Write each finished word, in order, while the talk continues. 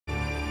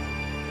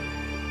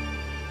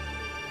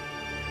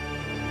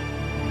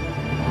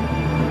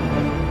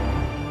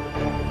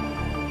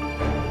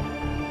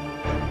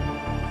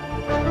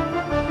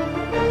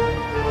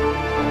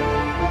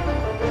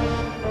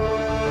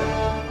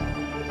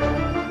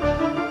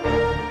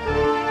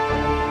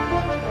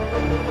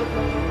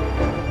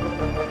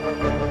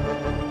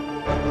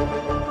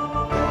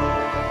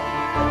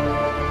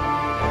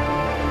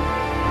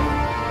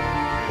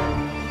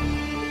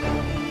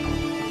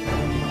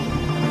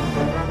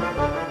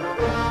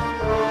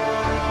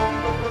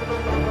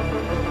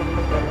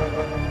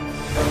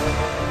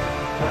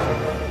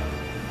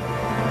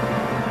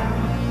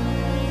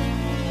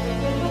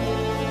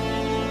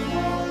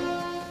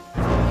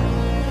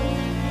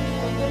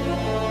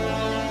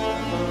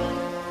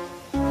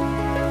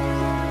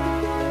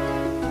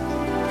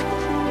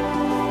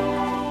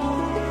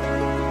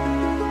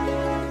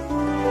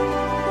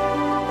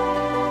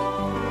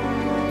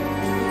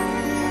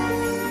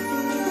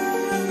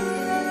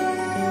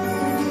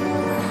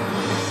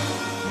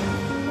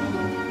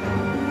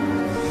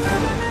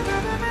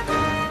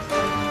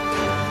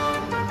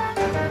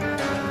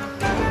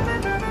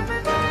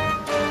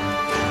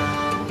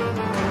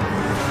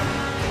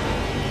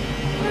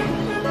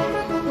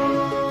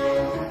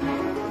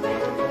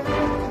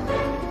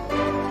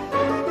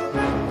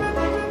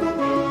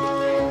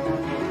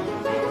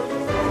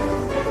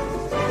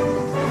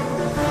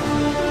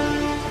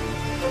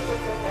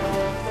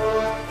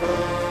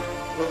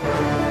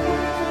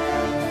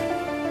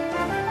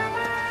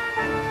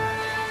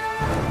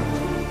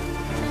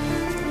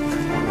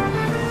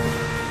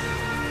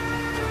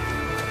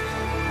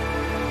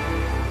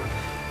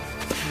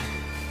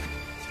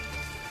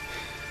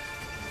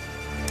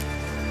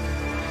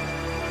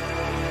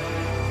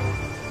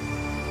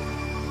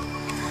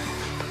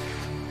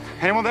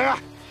Anyone there?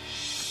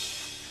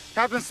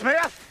 Captain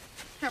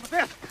Smith? Captain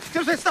Smith!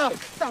 Captain Smith, stop!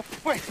 Stop!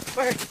 Wait!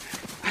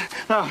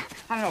 No,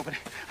 I don't know,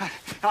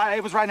 but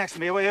it was right next to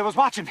me. It was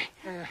watching me.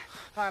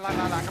 Like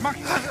a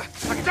monkey.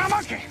 Like a dumb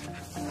monkey!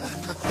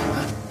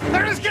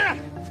 There it is again!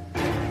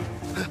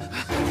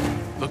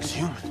 Looks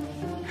human.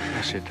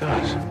 Yes, it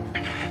does.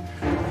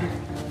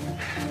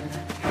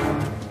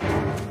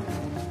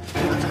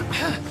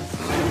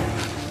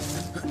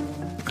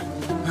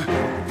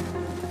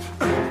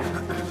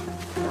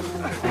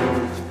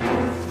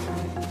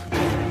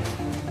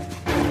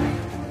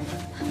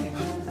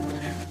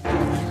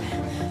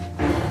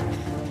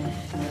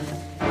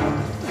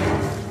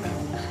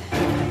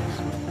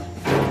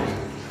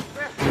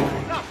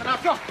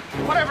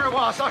 Whatever it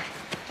was, look,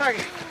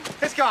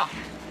 it's gone.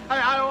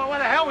 I don't know where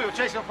the hell we were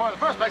chasing him for in the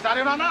first place. I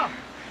do not know.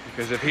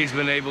 Because if he's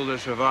been able to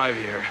survive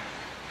here,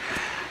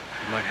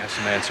 he might have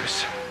some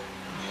answers.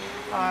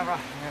 Right.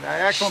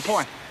 Excellent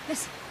point.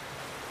 Listen.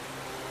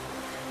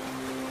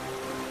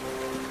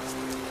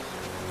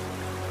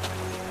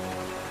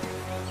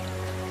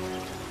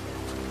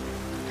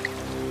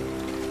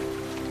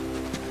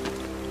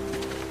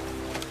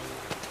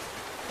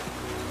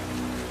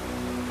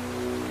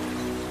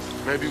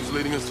 Maybe he was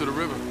leading us to the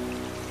river.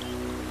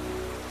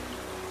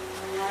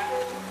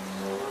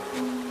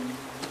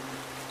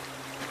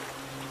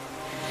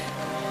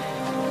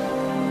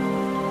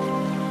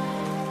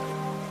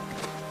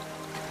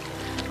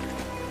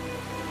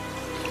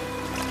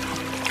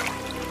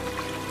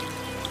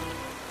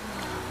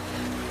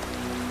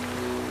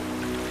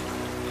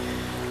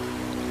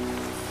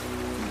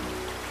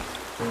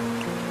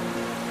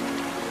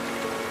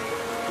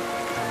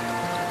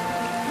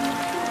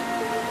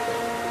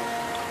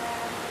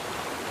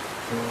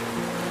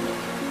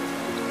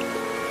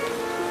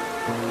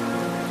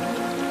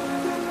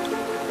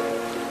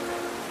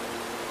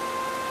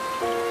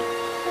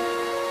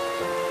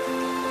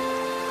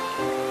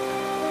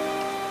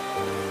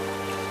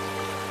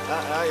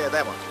 Yeah,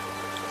 that one.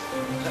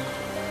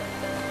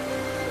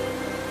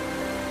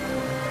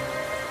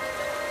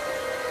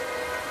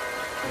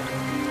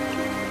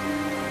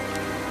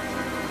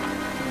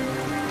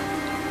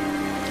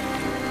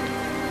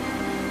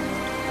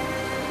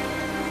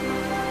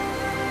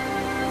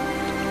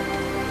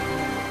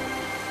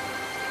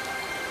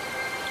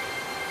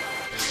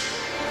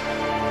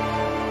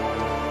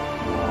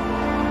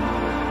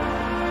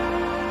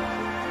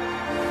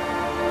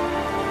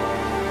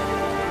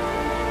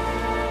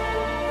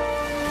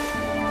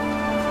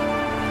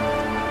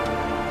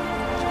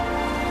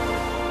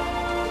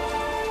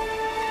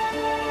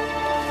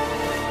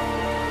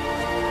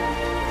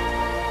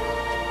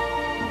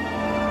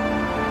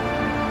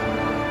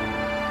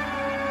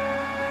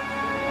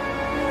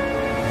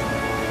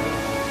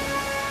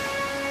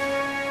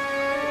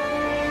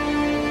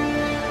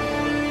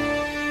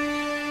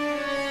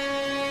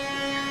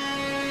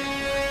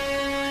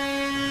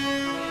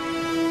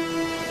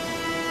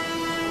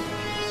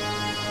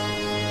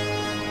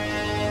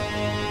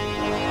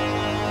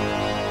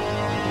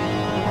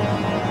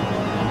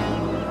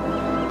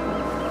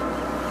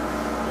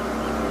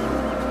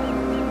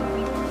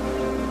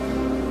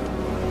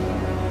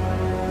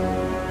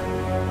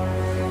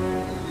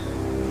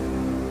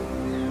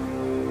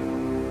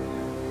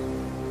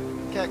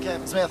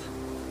 Captain Smith,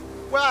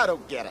 well, I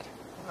don't get it.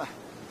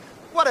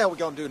 What the hell are we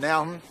gonna do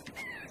now, hmm?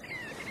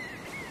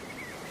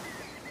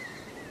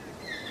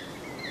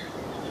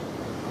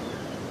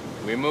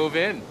 We move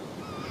in.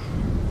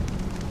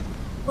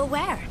 Well,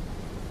 where?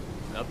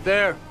 Up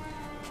there.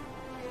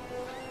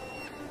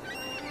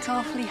 It's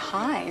awfully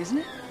high, isn't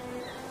it?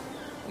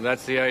 And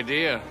that's the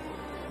idea.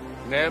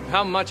 Neb,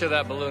 how much of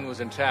that balloon was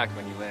intact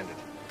when you landed?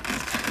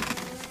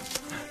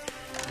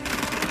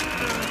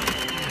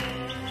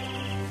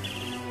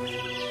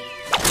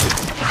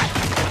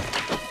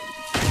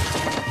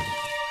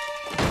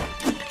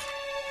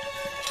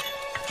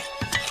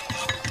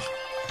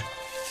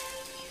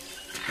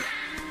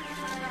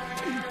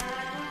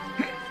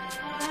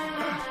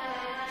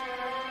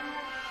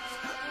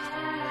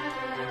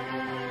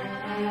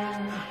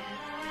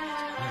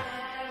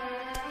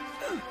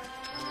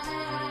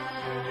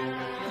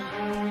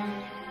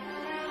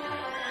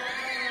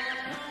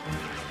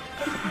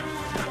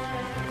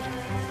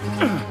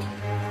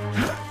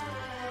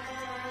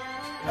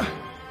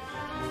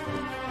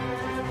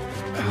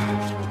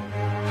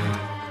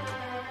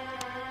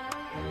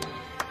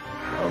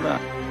 Hold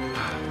on.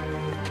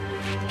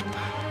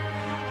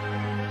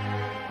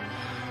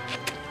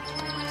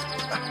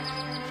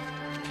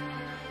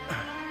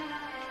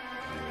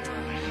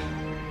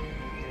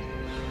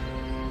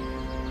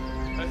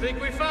 I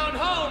think we found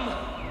home!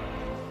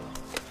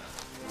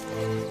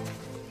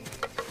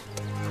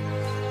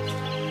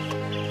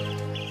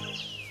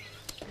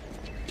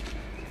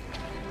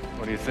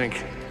 What do you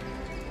think?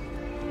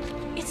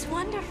 It's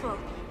wonderful,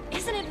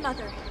 isn't it,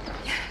 Mother?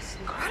 Yes,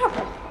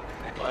 incredible.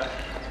 But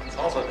it's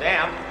also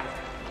damp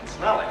and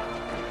smelly.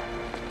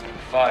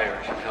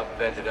 Fire should help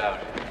vent it out.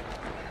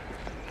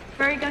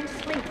 Where are you going to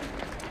sleep?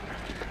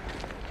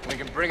 We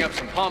can bring up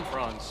some palm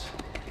fronds.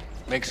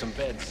 Make some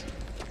beds.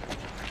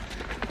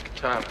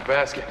 Time for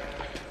basket.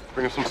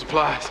 Bring him some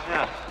supplies.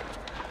 Yeah.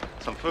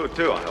 Some food,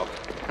 too, I hope.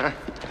 Huh?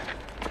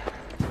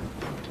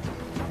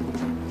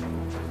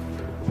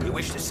 You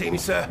wish to see me,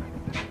 sir?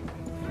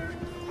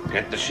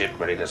 Get the ship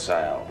ready to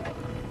sail.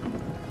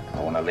 I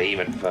want to leave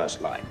at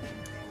first light.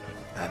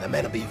 The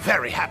men will be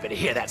very happy to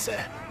hear that,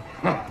 sir.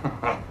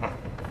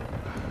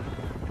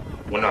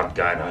 We're not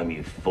going home,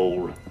 you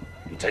fool.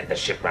 You take the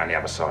ship round the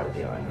other side of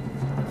the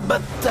island.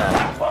 But,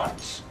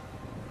 Once.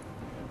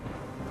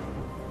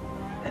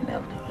 Then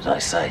they'll do as I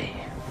say.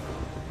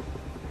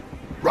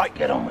 Right.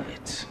 Get on with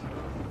it.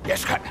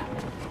 Yes, Captain.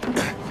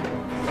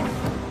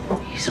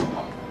 He's on.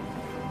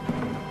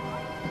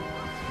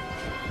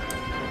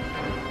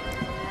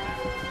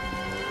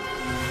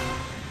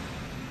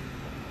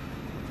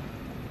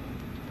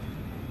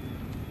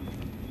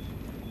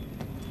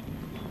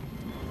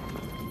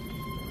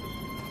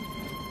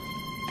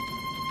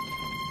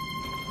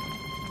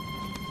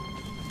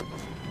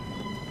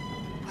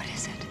 What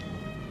is it?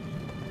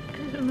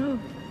 I don't know.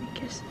 I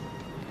guess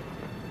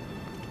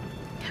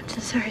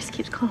Captain Cyrus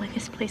keeps calling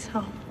this place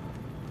home.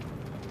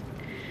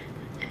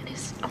 And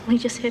it's only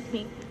just hit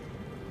me.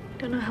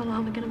 Don't know how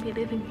long we're gonna be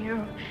living here,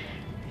 or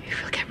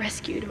if we'll get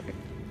rescued, or...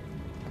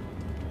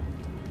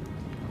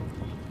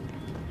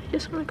 I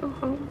just want to go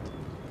home.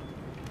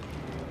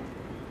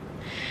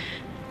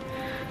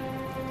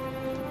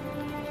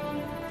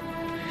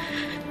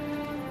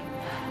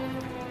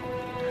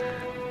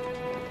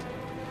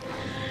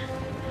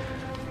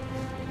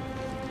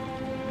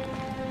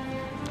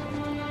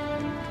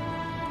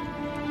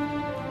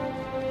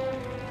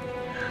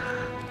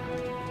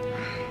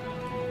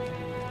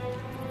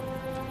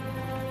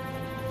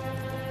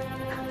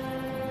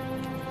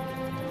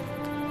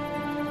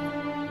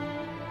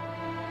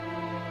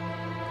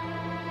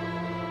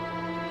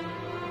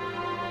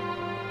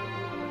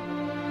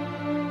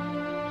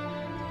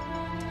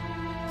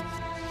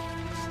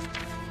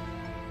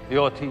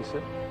 Your tea,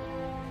 sir?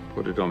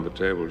 Put it on the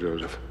table,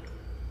 Joseph.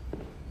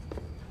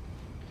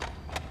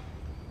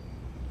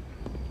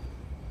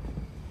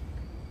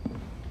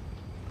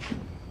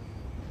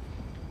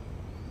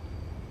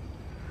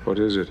 What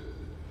is it?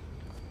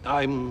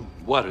 I'm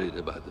worried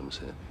about them,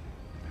 sir.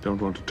 I don't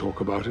want to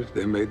talk about it.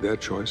 They made their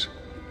choice.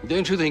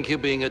 Don't you think you're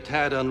being a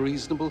tad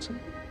unreasonable, sir?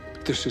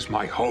 This is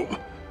my home.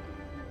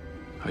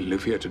 I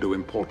live here to do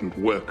important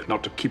work,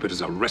 not to keep it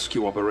as a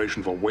rescue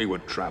operation for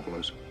wayward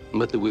travelers.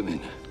 But the women,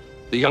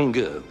 the young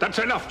girl. That's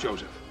enough,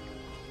 Joseph.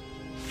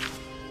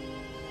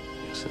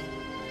 Yes, sir.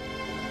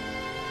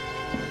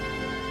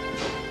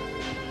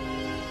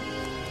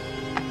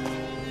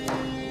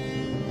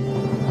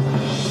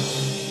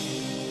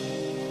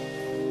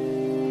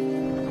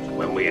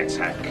 When we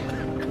attack,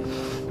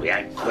 we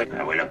act quick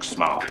and we look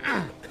smart.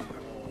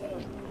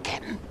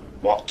 Captain,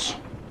 What?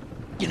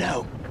 you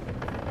know,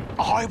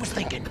 I was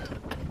thinking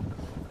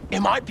it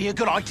might be a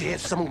good idea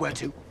if someone were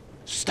to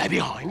stay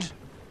behind,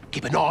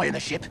 keep an eye on the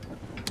ship.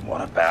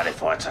 What about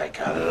if I take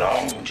a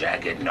long,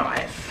 jagged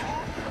knife?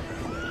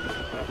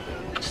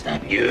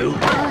 Stab you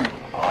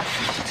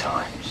 50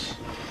 times.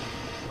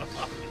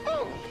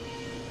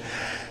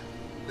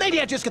 Maybe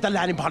I just get the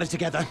landing party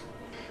together.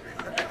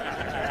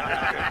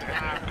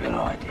 Good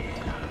idea.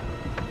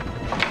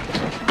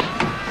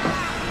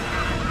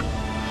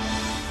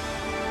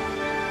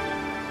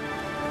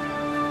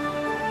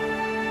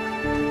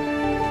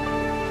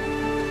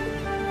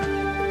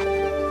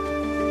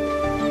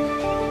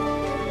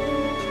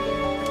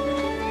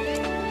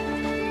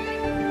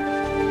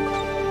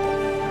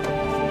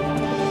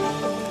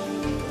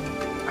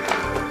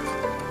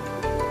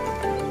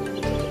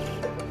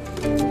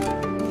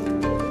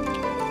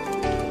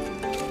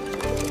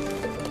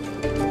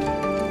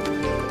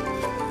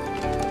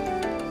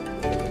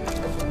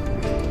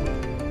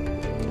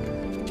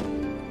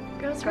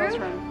 Girls'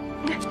 room?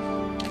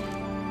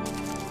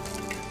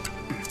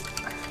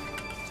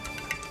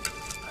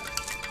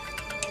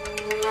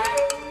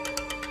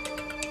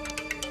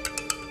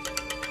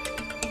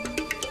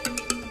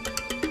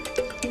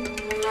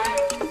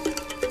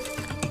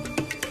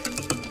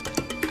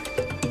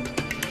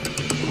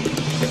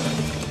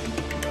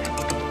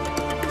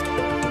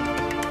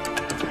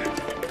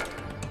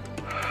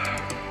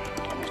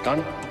 Almost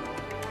done?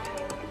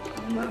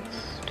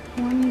 Almost.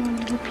 One more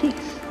little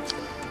piece.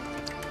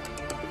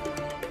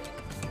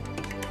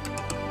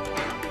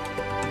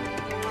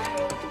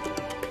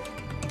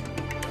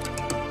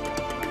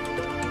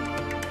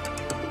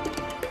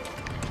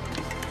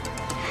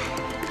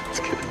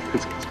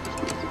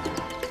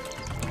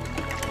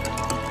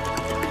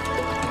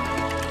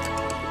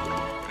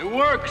 It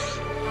works!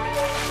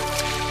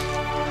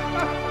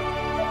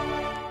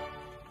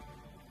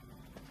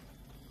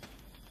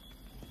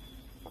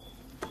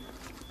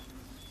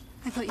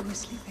 I thought you were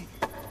sleeping.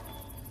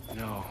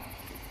 No.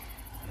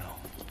 No.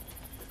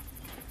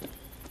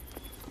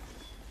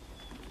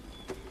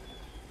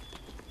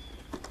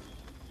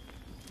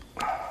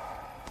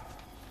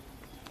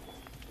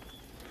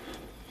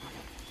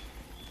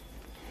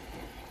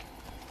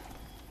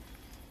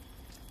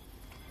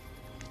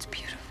 It's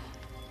beautiful,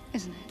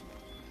 isn't it?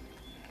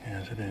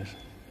 Yes, it is.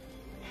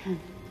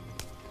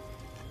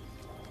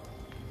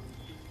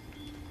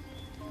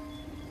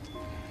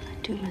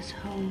 do miss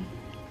home.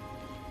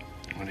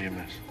 What do you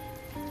miss?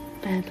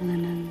 Bed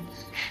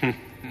linens.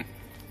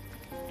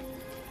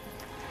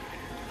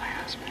 My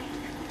husband.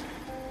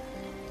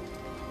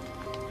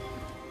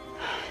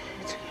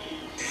 It's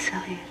been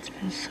silly. It's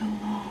been so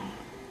long.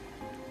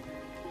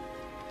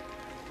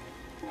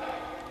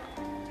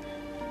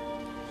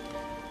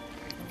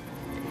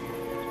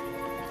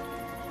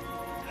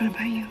 What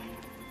about you?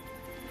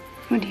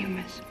 What do you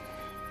miss?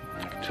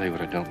 I can tell you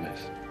what I don't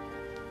miss.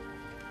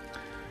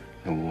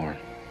 The war.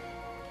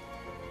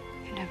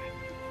 You never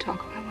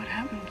talk about what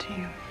happened to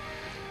you.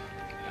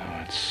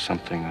 No, it's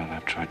something that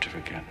I've tried to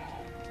forget.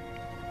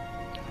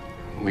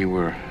 We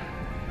were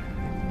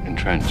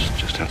entrenched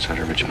just outside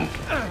of Richmond.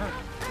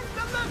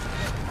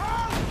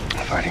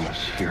 The fighting was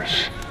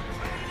fierce.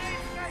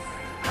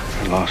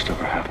 I lost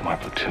over half my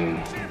platoon,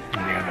 and the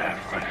other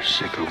half were either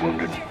sick or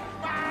wounded.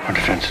 Our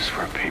defenses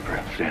were paper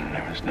thin.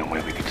 There was no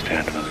way we could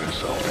stand another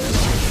assault.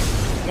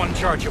 One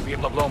charge, you'll be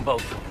able to blow them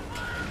both.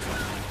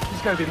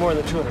 There's got to be more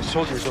than 200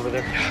 soldiers over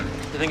there.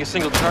 You think a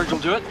single charge will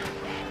do it?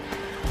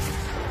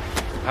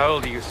 How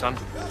old are you, son?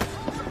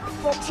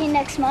 14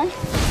 next month.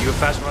 You a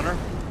fast runner?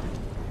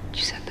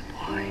 You said the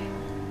boy.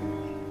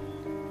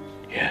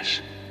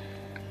 Yes.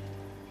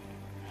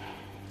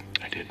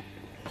 I did.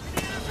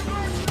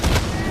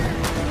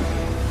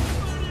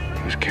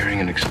 He was carrying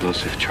an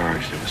explosive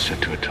charge that was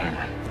set to a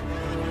timer.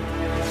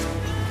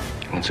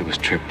 Once it was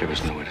tripped, there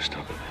was no way to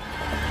stop it.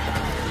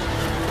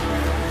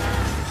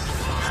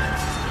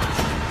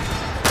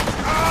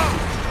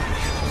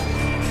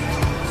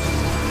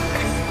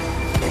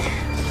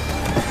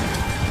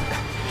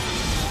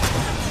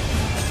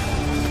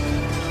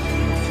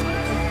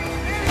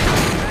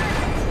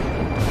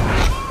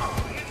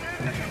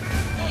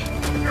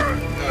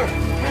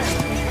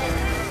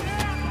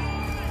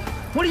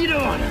 What are you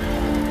doing?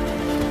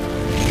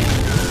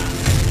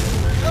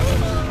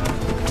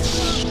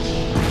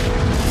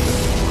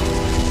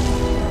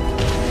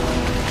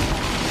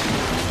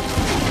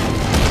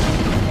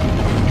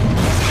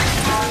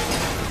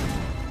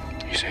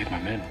 He saved my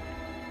men.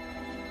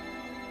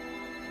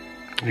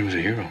 He was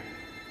a hero.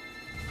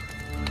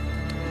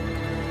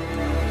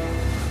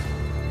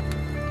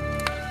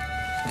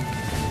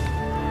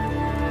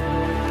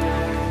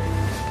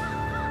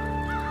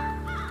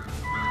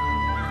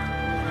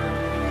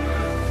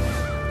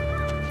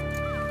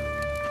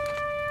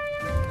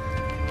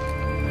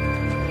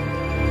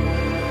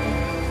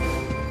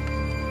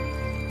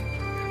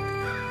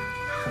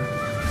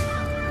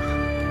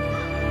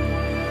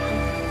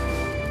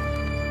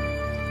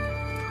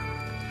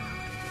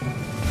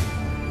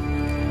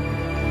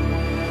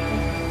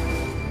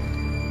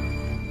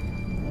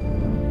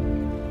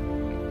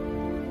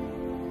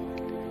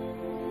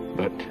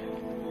 But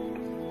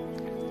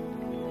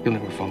you'll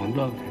never fall in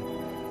love.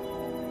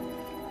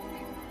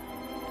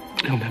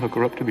 You'll never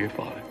grow up to be a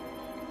father.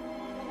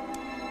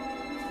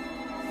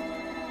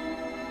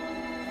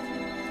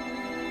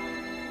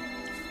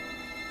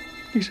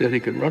 He said he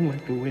could run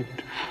like the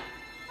wind.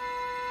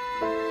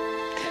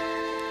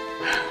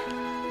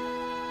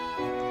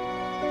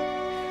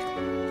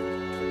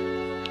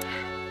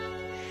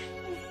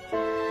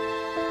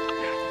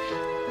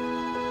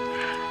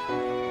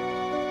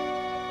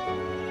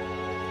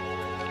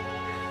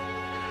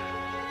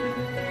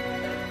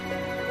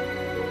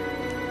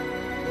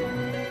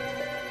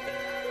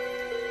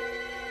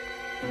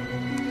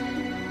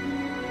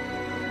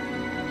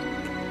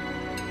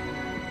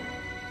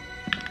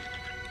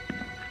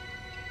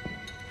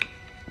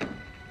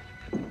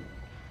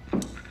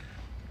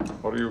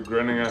 What are you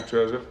grinning at,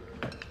 Joseph?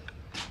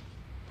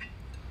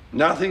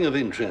 Nothing of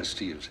interest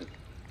to you, sir.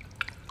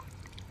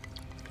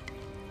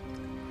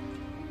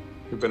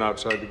 You've been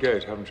outside the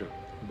gate, haven't you?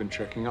 You've been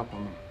checking up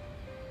on them.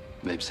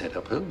 They've set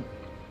up home.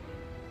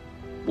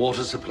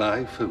 Water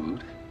supply,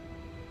 food.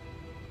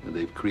 And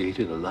they've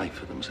created a life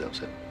for themselves,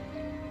 sir.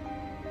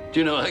 Do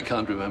you know, I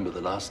can't remember the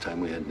last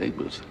time we had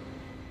neighbors.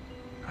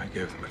 I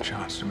gave them a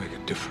chance to make a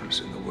difference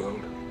in the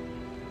world.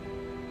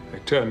 They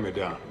turned me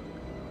down.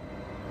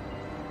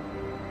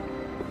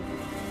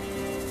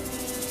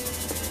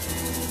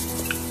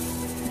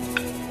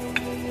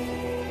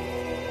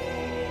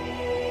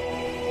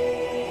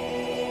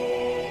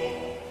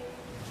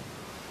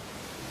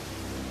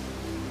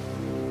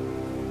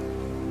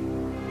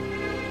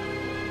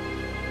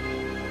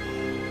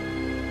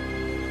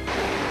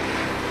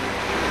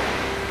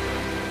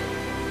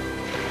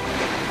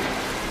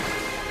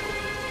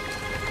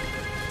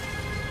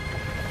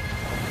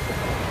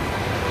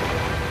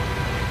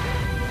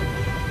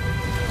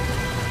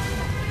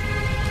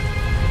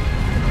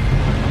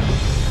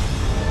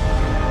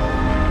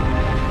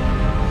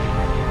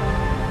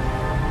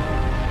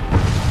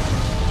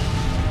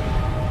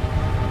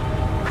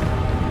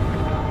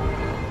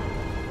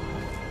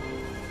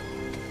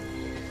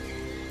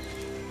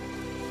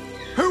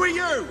 Who are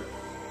you?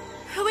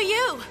 Who are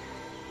you?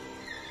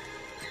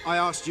 I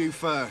asked you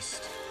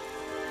first.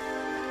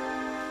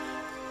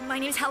 My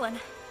name's Helen.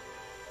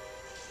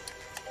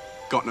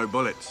 Got no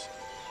bullets.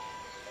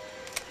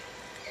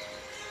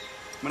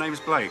 My name's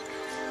Blake.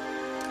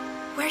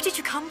 Where did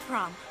you come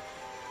from?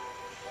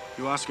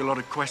 You ask a lot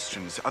of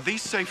questions. Are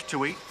these safe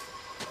to eat?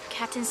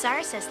 Captain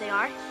Cyrus says they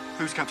are.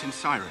 Who's Captain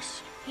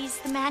Cyrus? He's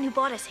the man who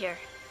brought us here.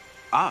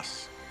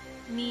 Us?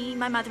 Me,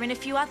 my mother, and a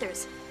few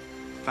others.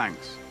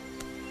 Thanks.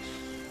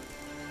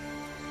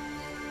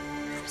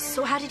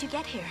 So how did you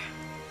get here?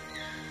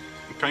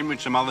 I came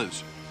with some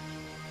others.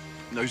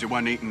 Those who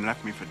weren't eaten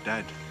left me for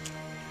dead.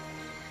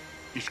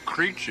 These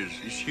creatures,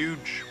 these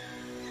huge...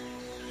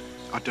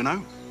 I don't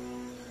know.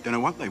 Don't know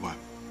what they were.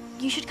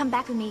 You should come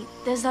back with me.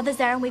 There's others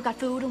there and we've got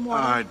food and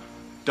water. I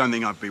don't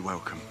think I'd be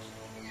welcome.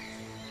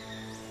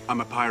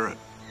 I'm a pirate.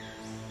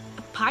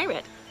 A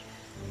pirate?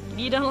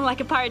 You don't look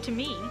like a pirate to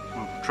me.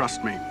 Well,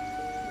 trust me.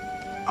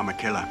 I'm a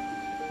killer.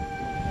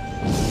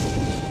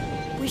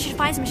 We should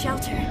find some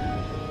shelter.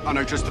 I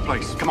know just the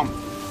place. Come on.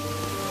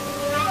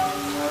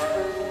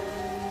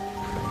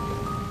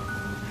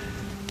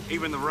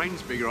 Even the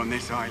rain's bigger on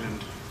this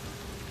island.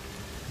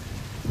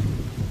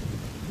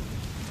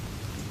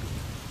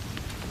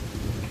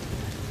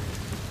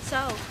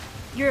 So,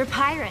 you're a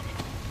pirate?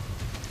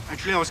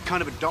 Actually, I was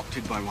kind of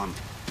adopted by one.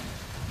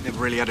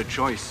 Never really had a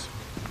choice.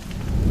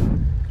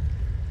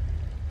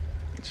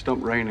 It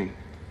stopped raining.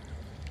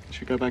 You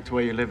should go back to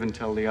where you live and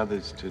tell the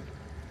others to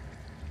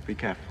be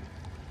careful.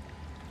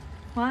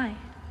 Why?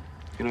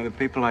 You know, the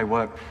people I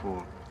work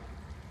for,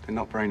 they're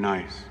not very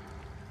nice.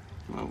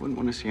 Well, I wouldn't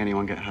want to see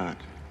anyone get hurt.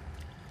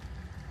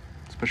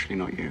 Especially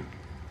not you.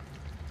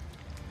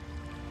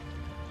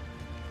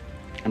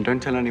 And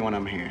don't tell anyone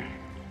I'm here.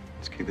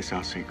 Let's keep this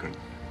our secret.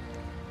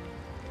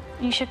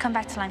 You should come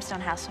back to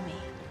Limestone House with me.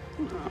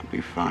 I'll be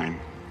fine.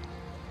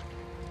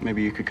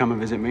 Maybe you could come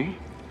and visit me?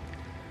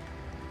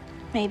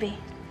 Maybe.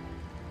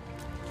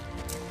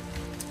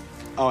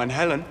 Oh, and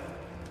Helen.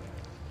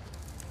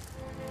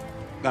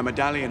 That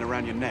medallion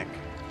around your neck.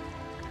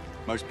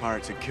 Most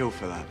pirates would kill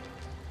for that.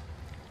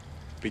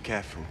 Be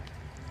careful.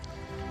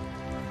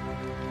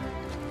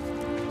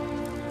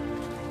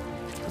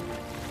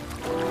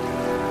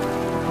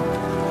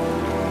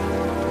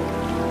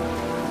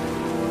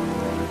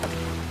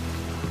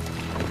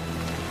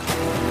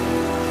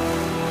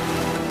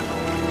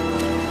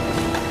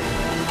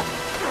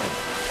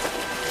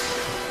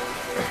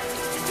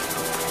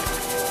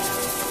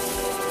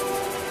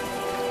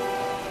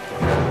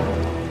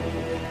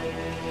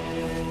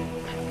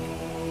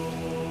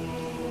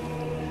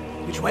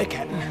 Which way,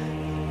 Captain?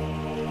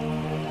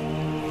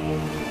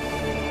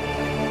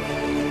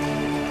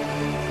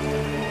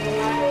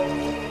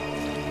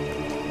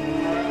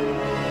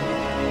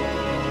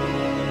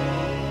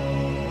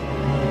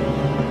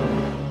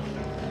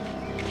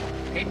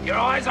 Keep your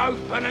eyes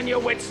open and your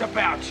wits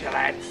about you,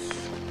 lads.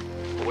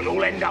 Or we'll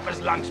all end up as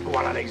lunch for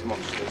one of these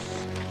monsters.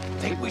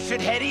 Think we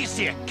should head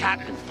easier,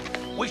 Captain.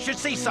 We should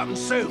see something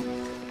soon.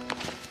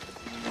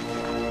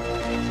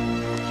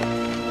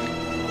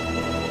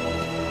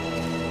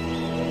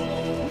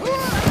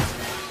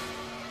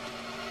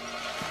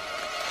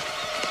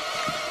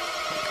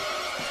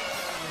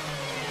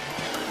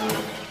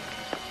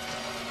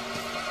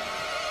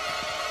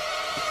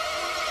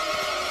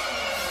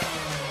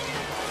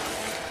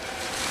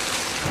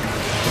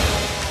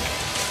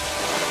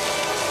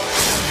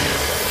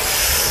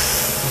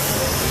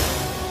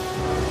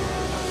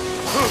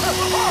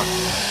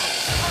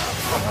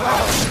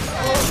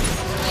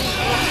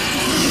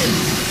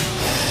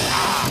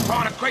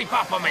 Trying to creep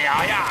up on me,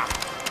 are ya?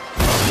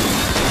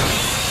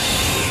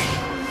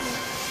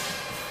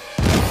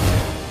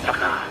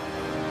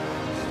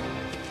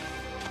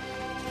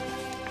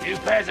 Few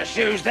pairs of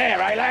shoes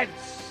there, eh,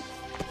 lads?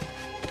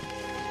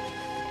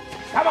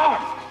 Come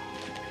on!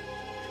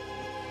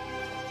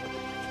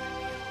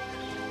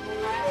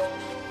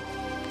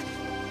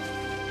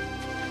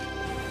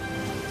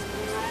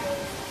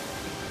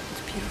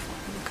 It's beautiful.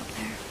 Look up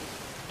there.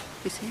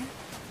 You see it?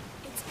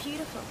 It's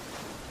beautiful.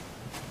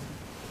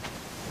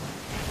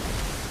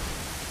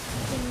 I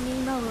think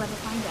Nemo will ever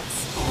find us.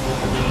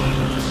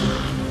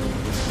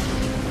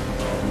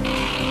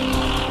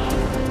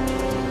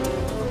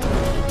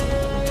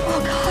 Oh,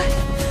 God.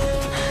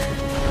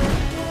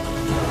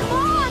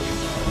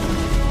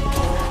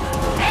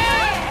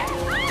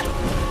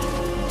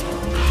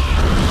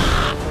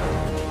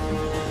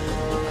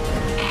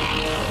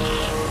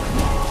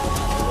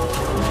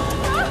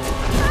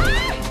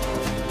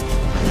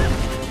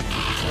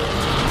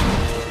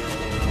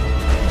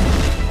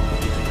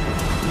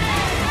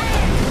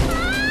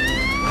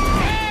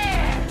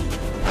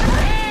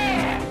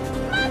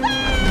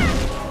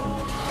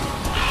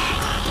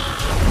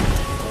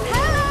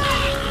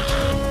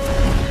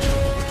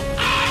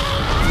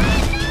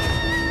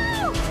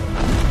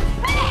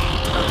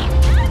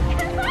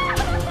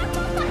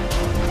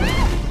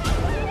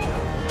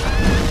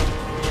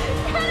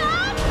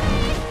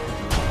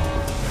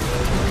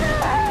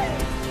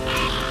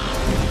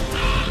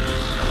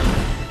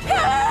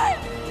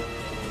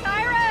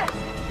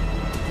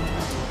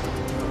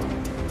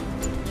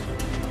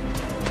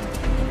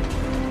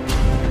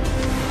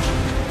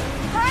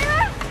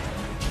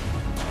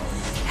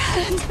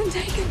 Helen's been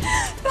taken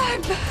by a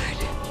bird.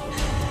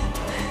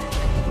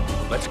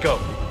 Let's go.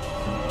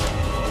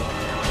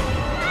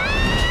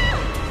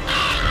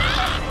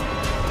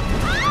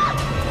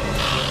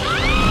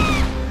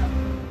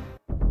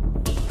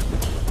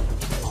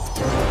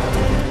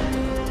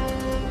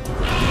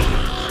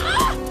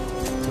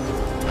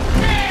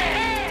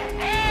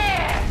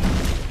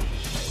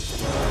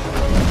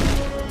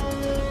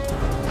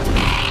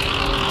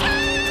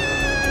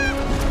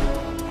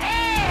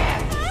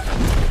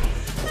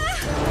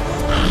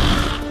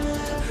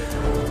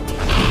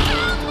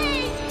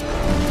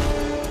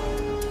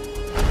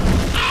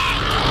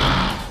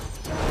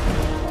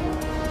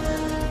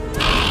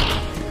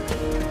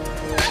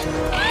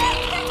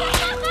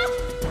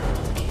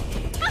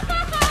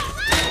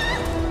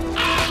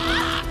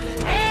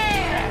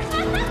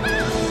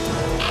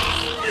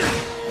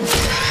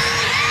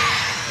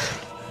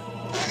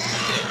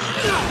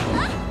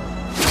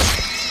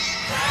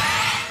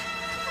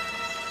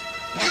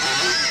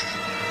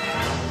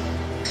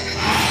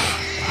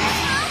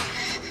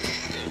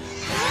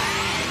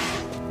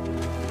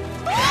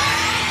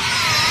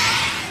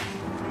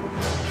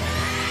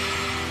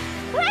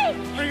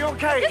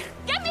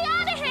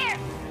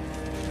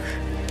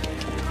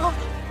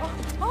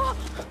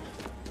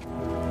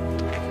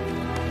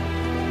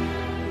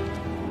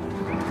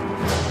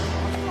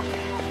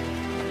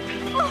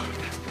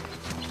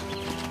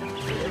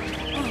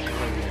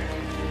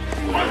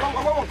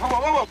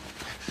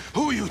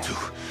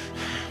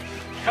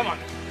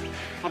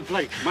 I'm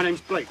Blake. My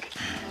name's Blake.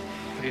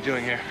 What are you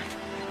doing here?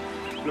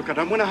 Look, I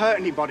don't want to hurt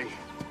anybody.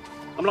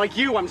 I'm like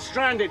you. I'm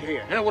stranded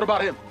here. Yeah, what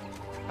about him?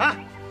 Huh?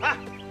 Huh?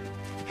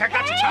 Can't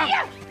got your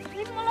tongue.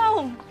 Leave him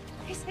alone.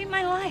 He saved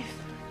my life.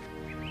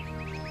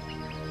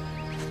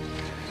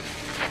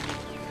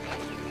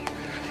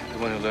 The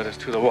one who led us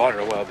to the water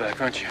a while back,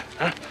 aren't you?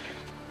 Huh?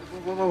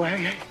 Whoa,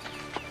 hey.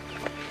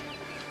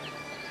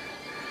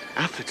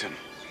 Atherton.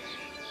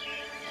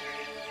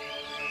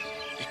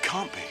 It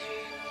can't be.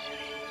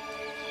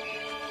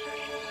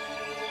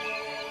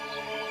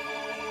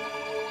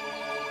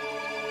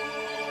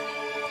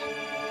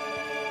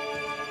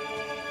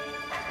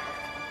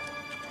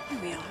 Here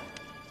we are.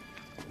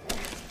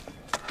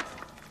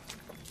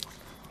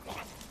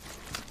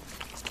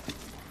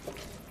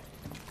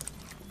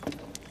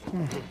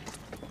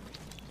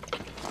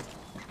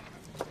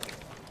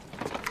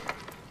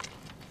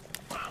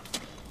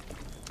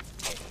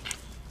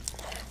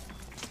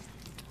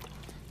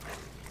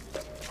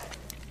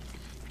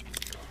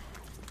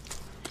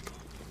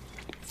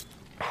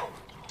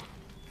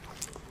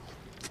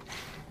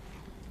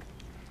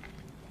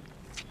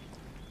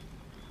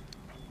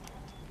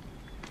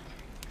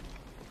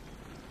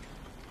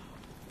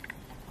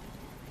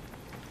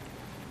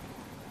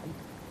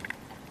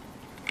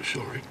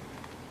 Sorry.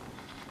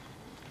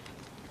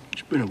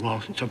 It's been a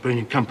while since I've been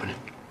in company.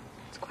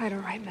 It's quite all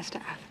right,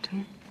 Mr.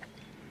 Atherton.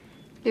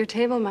 Your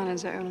table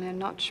manners are only a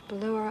notch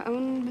below our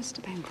own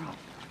Mr. Bancroft.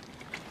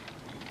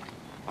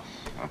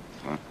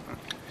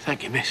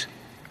 Thank you, miss.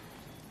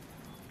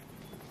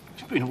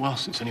 It's been a while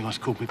since anyone's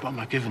called me by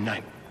my given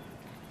name.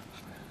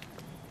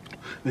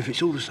 If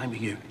it's all the same to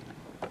you,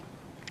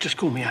 just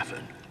call me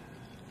Atherton.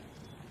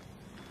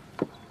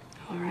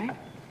 All right.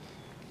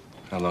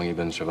 How long you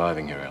been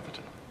surviving here,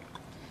 Atherton?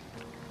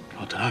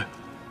 I don't know.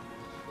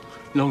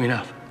 Long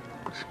enough.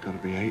 It's got to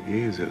be 8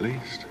 years at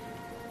least.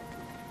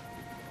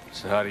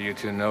 So how do you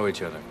two know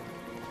each other?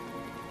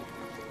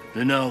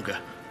 The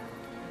Naga.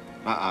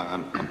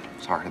 I'm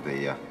sorry,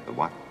 the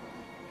what?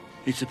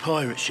 It's a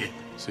pirate ship.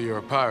 So you're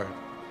a pirate?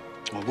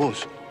 I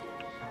was.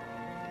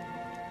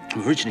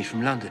 I'm originally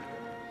from London.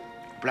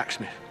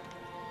 Blacksmith.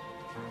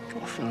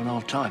 Got off on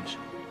hard times.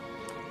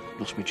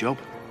 Lost my job.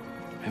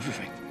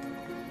 Everything.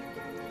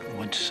 I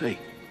went to sea.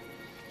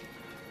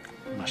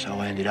 And that's how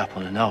I ended up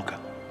on the Naga.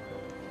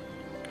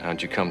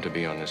 How'd you come to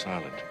be on this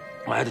island?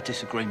 I had a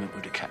disagreement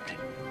with the captain.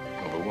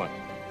 Over what?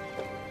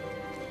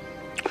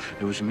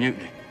 There was a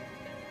mutiny.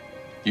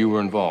 You were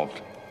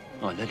involved?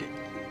 I led it.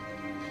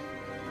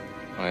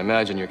 I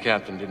imagine your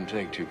captain didn't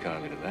take too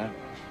kindly to that.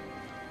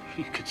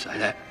 You could say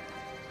that.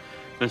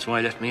 That's why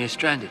he left me here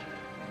stranded.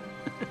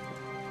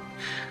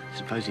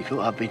 Suppose he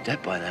thought I'd be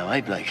dead by now,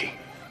 eh, Blakey?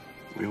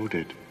 We all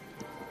did.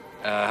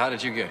 How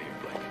did you get here,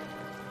 Blake?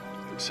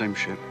 Same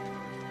ship.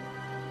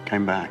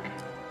 Came back.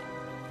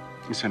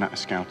 He sent out a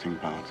scouting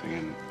party,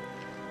 and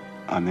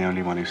I'm the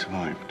only one who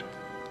survived.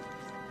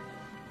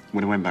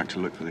 When I went back to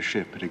look for the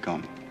ship, it had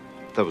gone.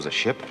 There was a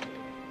ship?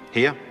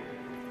 Here?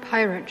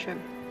 Pirate ship.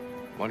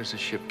 Why does the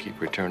ship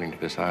keep returning to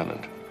this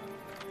island?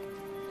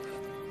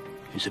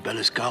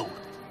 Isabella's gold.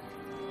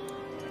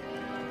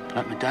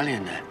 That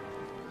medallion there.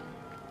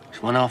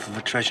 It's one half of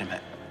a treasure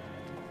map.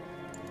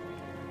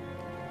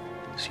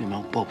 Assume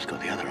old Bob's got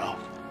the other half.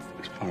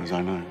 As far as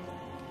I know.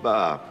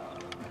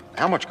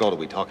 How much gold are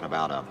we talking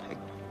about,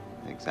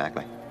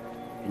 exactly?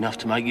 Enough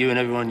to make you and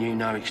everyone you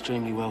know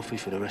extremely wealthy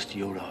for the rest of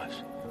your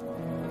lives.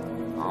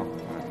 Oh.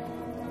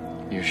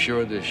 You're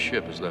sure this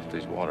ship has left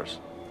these waters?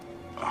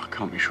 Oh, I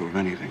can't be sure of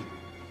anything.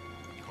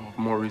 All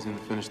the more reason to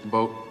finish the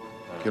boat.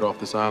 Get off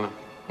this island.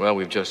 Well,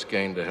 we've just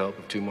gained the help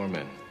of 2 more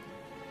men.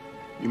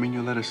 You mean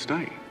you'll let us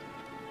stay?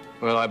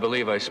 Well, I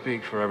believe I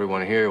speak for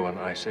everyone here when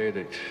I say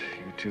that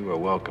you two are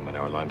welcome at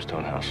our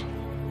limestone house.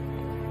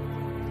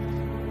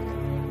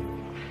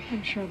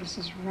 I'm sure this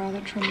is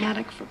rather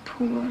traumatic for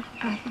poor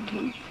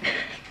Atherton.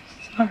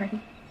 Sorry.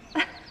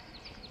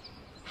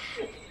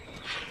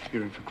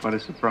 You're in for quite a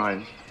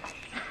surprise.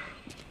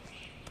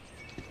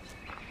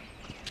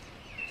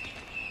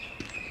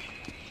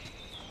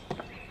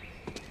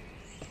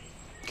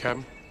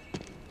 Captain?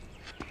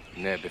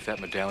 Neb, if that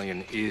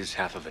medallion is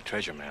half of a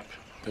treasure map...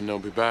 Then they'll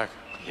be back.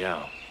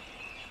 Yeah.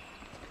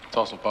 It's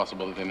also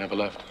possible that they never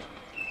left.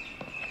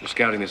 They're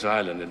scouting this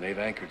island, and they've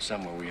anchored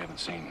somewhere we haven't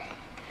seen.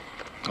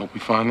 Hope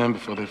we find them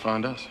before they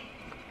find us.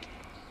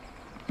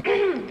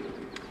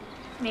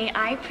 May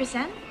I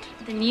present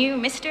the new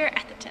Mr.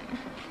 Atherton?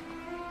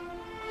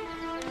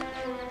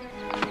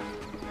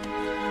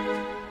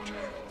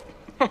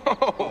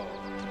 Well,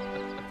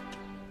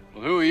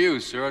 who are you,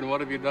 sir, and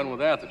what have you done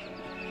with Atherton?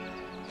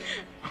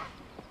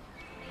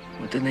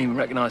 I didn't even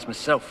recognize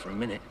myself for a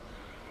minute.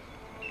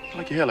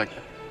 Like your hair like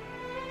that.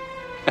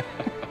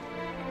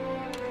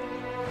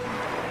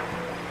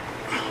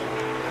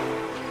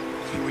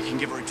 I think we can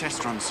give her a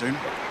test run soon.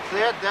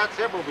 That's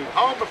it. We'll be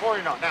home before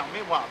you know it. Now,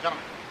 meanwhile,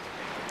 gentlemen,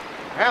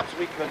 perhaps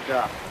we could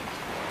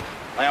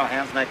lay our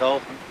hands on that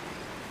gold.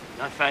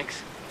 No,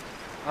 thanks.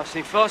 I've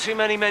seen far too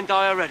many men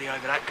die already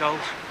over that gold.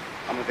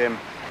 I'm with him.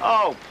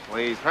 Oh,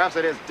 please. Perhaps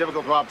it is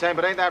difficult to obtain,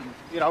 but ain't that,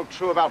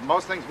 true about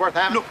most things worth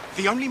having? Look,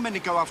 the only men who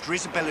go after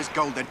Isabella's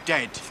gold are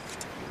dead.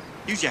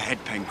 Use your head,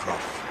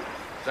 Pencroff.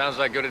 Sounds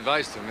like good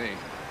advice to me.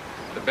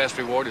 The best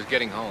reward is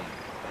getting home.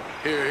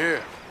 Here,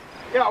 here.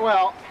 Yeah,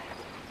 well,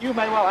 you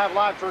may well have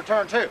lives to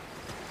return to.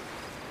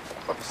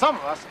 But for some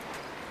of us,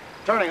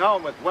 turning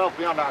home with wealth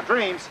beyond our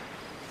dreams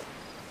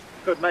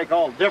could make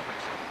all the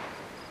difference.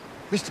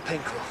 Mr.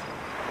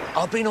 Pencroff,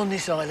 I've been on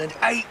this island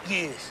 8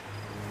 years.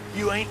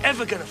 You ain't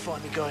ever gonna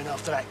find me going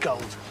after that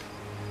gold.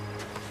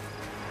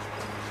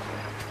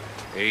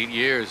 8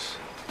 years.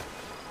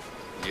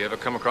 You ever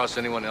come across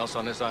anyone else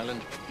on this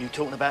island? You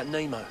talking about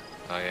Nemo?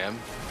 I am.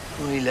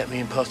 Well, he let me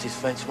in past his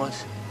fence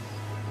once.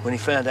 When he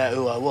found out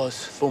who I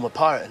was, former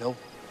pirate and all,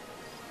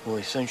 well,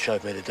 he soon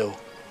showed me the door.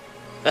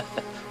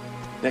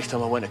 Next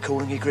time I went a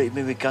calling, he greeted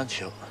me with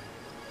gunshot.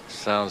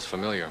 Sounds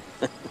familiar.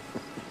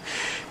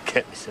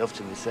 Kept myself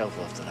to myself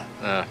after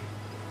that.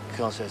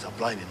 Can't say as I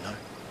blame him, though.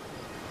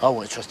 I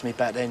wouldn't trust me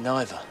back then,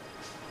 neither.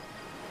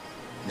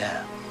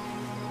 Now,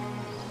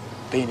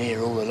 being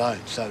here all alone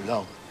so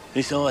long,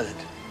 this island,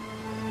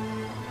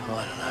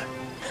 I don't know.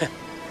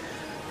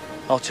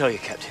 I'll tell you,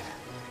 Captain.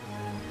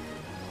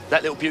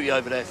 That little beauty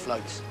over there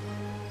floats.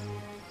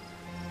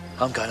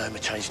 I'm going home a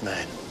changed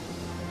man.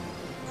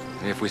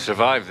 If we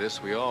survive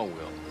this, we all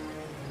will.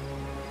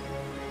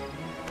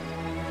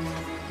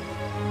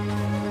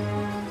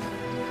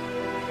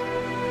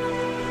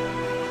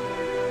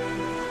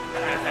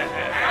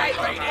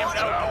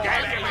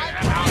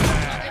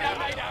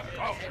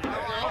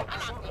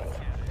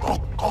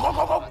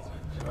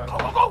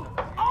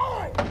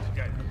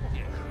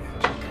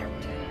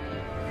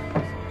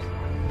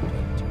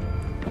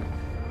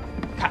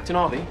 Captain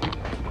Harvey,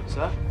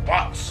 sir?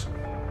 What?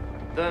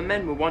 The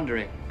men were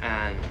wondering,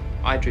 and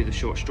I drew the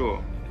short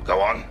straw.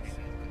 Go on.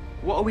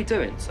 What are we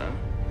doing, sir?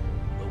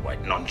 We're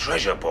waiting on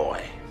treasure,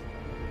 boy.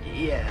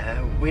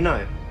 Yeah, we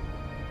know.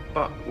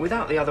 But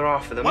without the other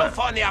half of the We'll map...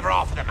 find the other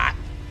half of the map.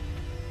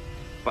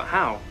 But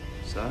how,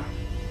 sir?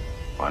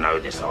 I know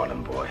this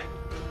island, boy.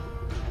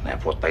 Now,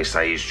 if what they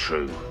say is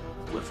true,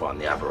 we'll find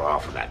the other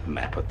half of that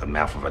map at the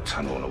mouth of a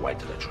tunnel on the way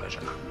to the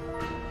treasure.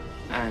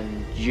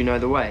 And you know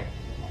the way?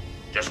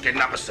 Just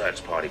getting up a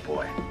search party,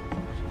 boy.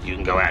 You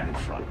can go out in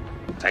front.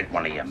 Take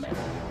one of your men.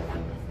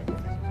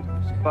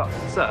 But,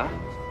 sir...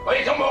 Well,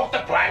 you can walk the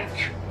plank.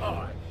 All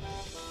right.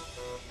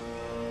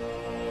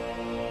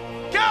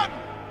 Captain!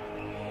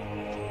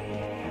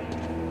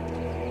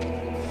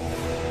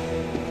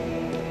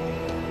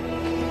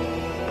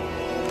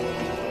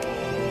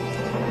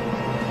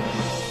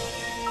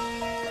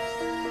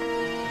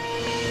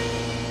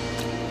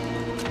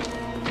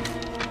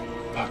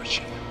 Pirate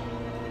ship.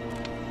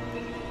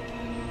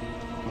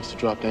 Must have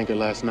dropped anchor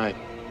last night.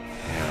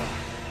 Yeah.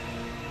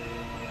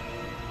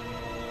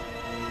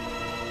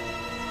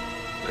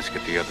 Let's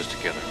get the others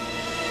together.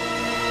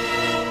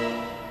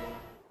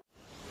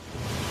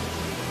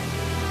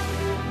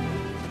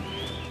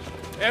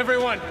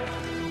 Everyone!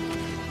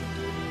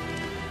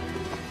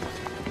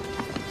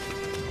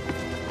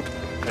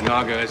 The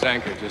Naga is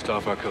anchored just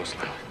off our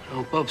coastline.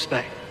 Oh, Bob's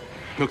back.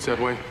 Looks that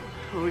way.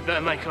 Well, we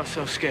better make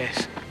ourselves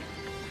scarce.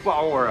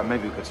 Well, or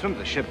maybe we could swim to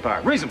the ship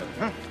reasonably,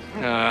 huh?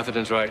 No,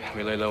 Atherton's right.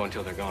 We lay low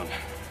until they're gone.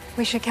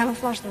 We should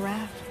camouflage the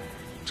raft.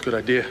 It's a good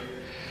idea.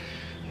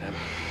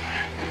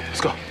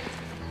 Let's go.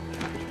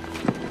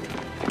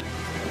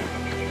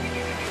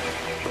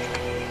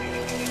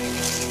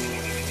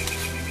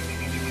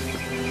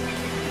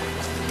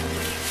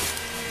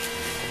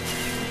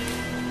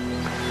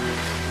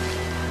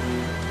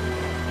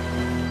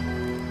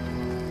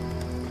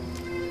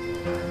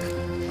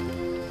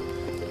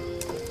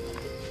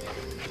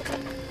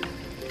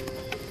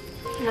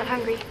 You're not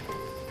hungry?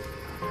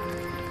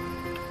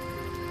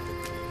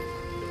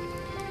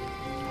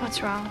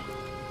 What's wrong?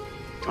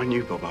 I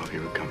knew Bob Harvey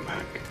would come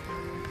back.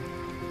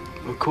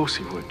 Of course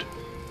he would.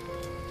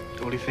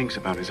 All he thinks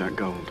about is that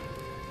gold.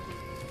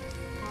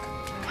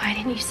 Why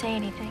didn't you say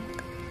anything?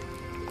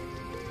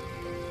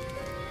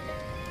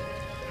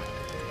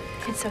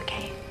 It's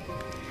okay.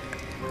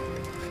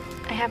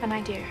 I have an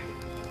idea.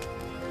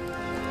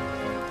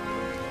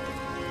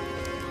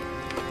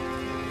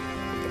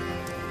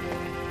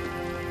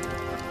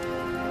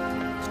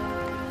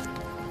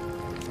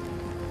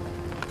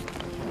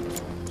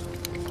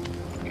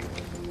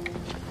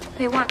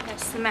 They want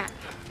this, the map.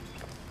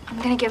 I'm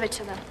gonna give it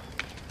to them.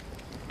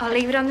 I'll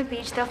leave it on the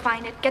beach, they'll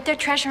find it, get their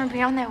treasure and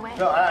be on their way.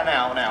 No,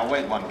 now,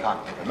 wait one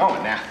contemplative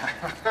moment now.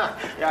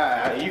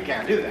 Yeah, you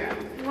can't do that.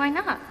 Why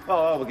not?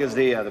 Well, because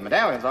the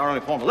medallion's our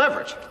only form of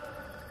leverage.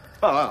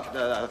 Well,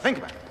 think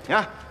about it,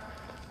 yeah?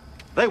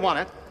 They want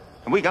it,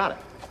 and we got it.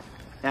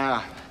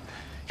 Now,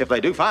 if they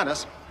do find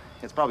us,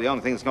 it's probably the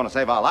only thing that's gonna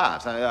save our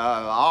lives.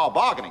 Our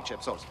bargaining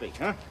chip, so to speak,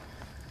 huh?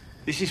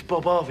 This is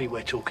Bob Harvey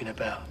we're talking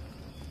about.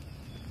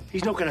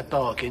 He's not going to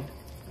bargain.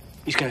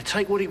 He's going to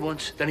take what he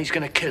wants, then he's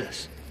going to kill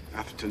us.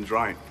 Atherton's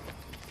right.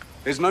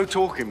 There's no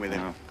talking with him.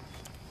 No.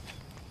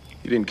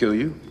 He didn't kill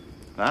you?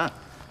 Huh?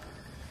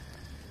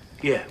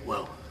 Yeah,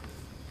 well,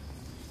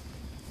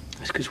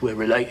 that's because we're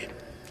related.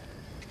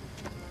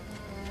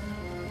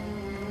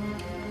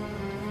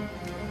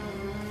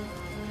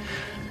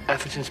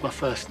 Atherton's my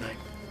first name.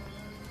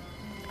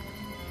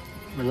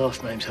 My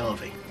last name's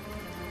Harvey.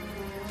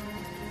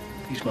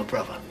 He's my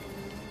brother.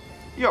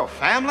 Your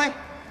family?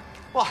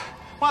 Well,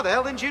 why the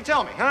hell didn't you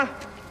tell me, huh?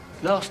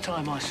 Last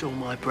time I saw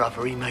my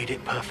brother, he made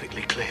it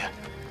perfectly clear.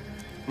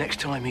 Next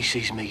time he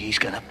sees me, he's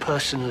gonna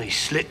personally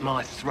slit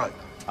my throat.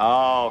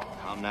 Oh,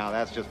 come now,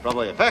 that's just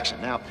brotherly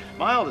affection. Now,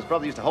 my oldest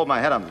brother used to hold my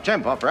head on the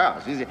chin for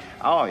hours.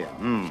 Oh,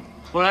 yeah,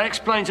 Well, that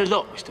explains a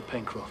lot, Mr.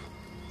 Pencroff.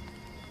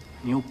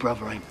 And your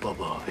brother ain't Bob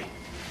Harvey.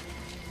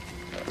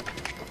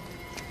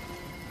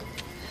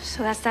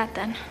 So that's that,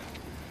 then.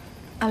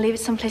 I'll leave it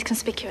someplace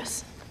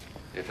conspicuous.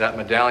 If that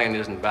medallion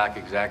isn't back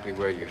exactly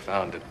where you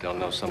found it, they'll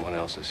know someone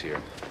else is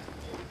here.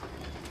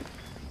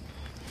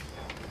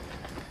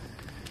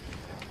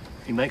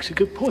 He makes a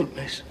good point,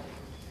 miss.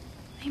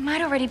 He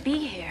might already be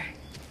here.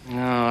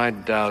 No, I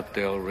doubt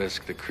they'll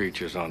risk the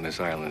creatures on this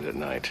island at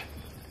night.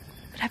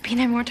 But I've been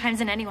there more times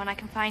than anyone. I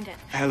can find it.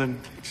 Helen,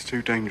 it's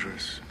too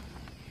dangerous.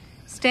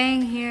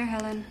 Staying here,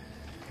 Helen.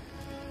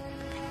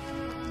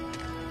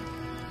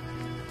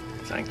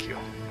 Thank you.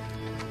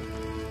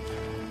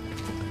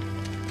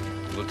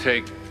 We'll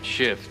take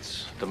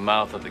shifts at the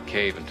mouth of the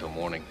cave until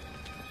morning.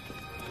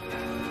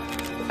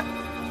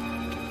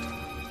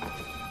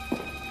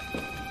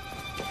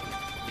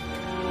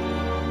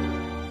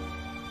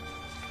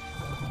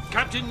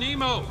 Captain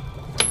Nemo!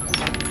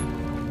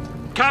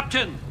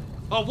 Captain!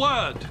 A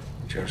word!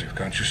 Joseph,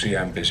 can't you see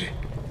I'm busy?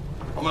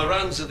 On my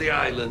rounds of the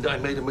island, I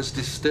made a most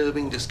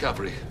disturbing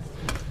discovery.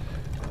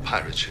 A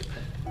pirate ship.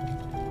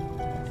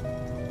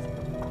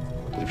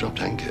 They've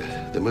dropped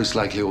anchor. They're most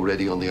likely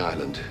already on the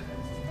island.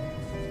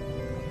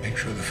 Make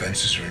sure the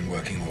fences are in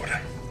working order.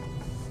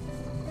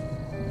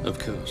 Of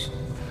course.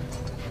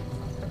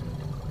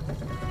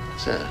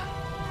 Sir.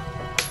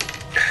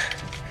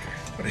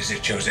 What is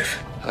it,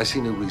 Joseph? I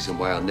see no reason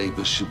why our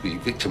neighbors should be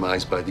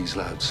victimized by these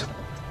lads.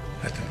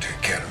 Let them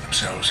take care of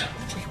themselves.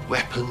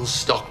 Weapons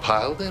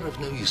stockpiled, they're of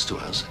no use to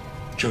us.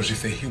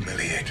 Joseph, they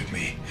humiliated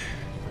me.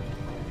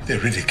 They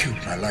ridiculed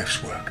my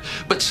life's work.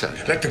 But, sir...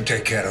 Let them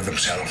take care of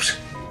themselves.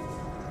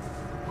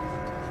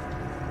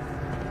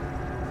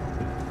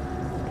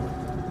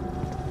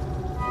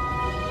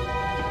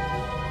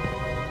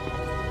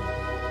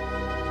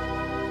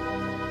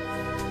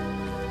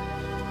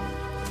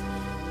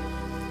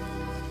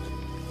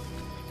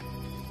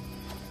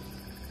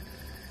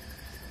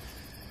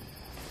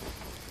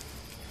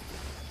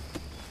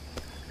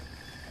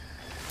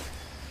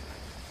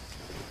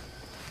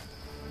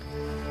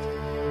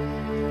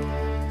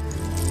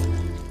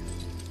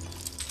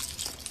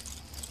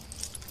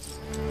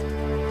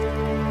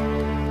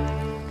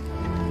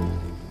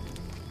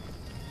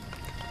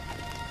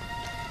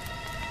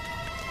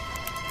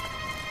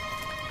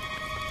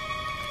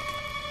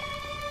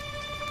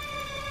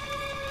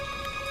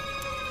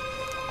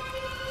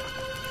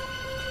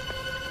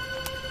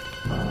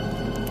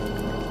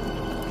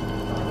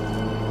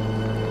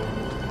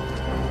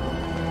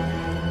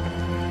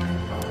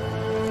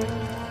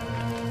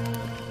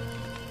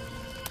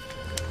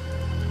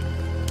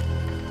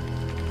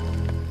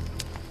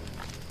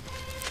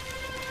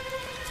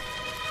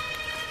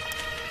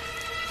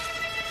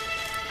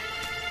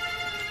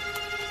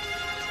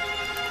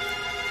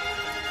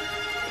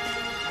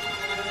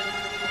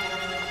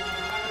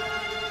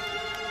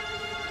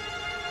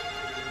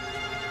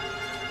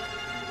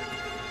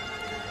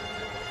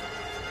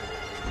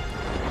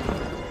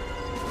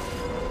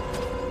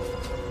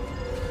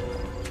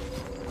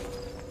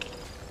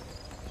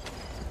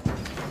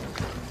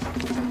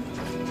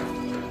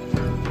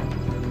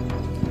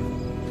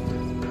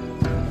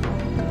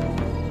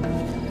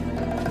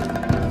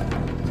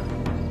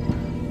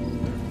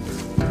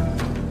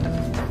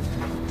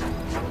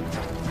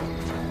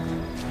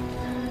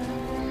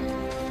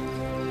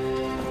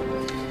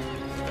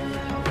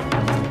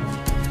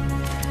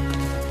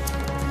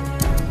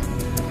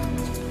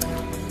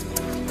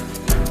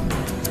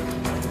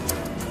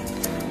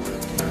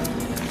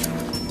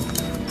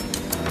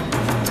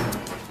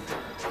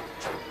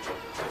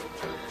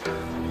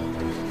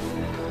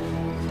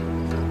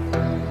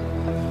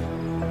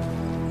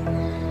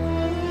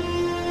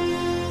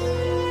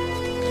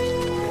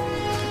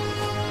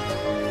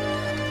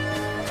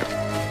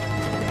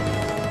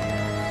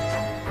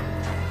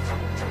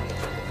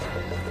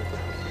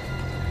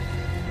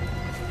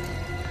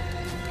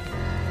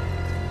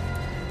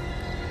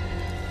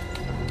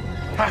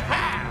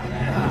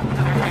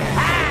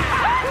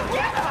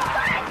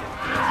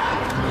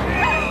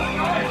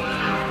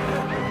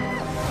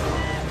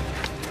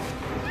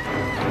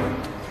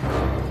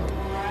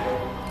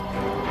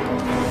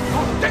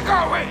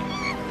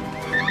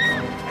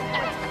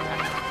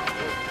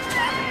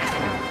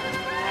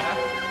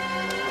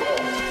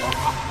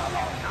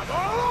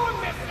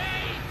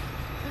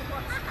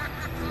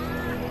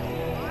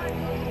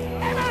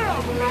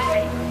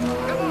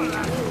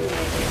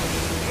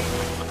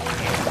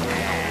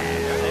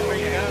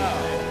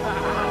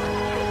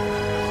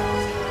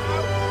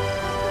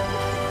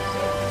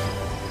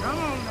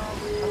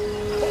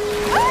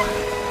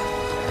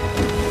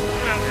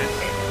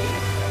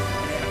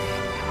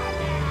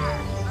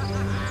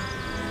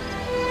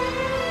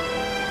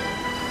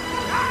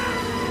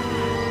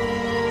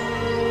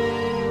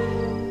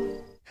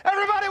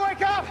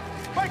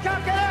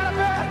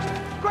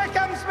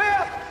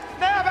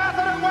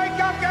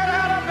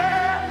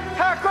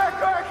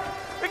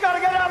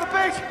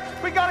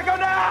 We gotta go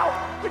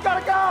now! We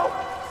gotta go!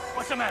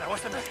 What's the matter?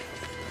 What's the matter?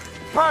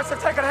 Pirates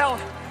have taken Helen.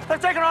 They've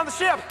taken her on the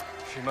ship.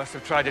 She must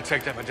have tried to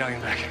take that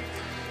medallion back.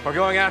 We're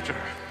going after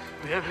her.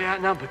 We're heavily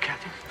outnumbered,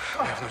 Captain.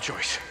 We have no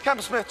choice.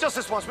 Captain Smith, just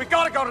this once. We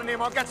gotta go to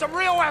Nemo and get some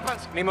real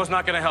weapons. Nemo's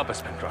not gonna help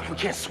us, Pencroff. We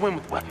can't swim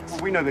with weapons.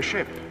 Well, we know the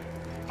ship.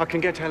 I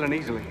can get to Helen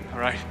easily. All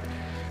right.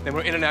 Then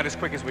we're in and out as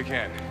quick as we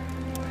can.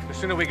 The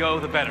sooner we go,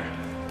 the better.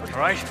 All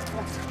right?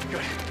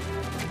 Good.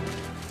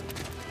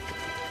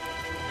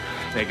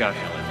 They got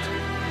Helen.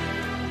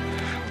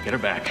 We'll get her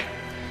back.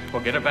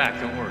 We'll get her back,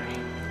 don't worry.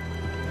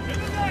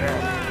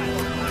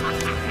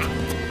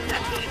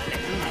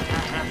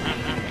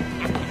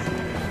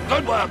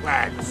 Good work,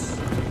 lads.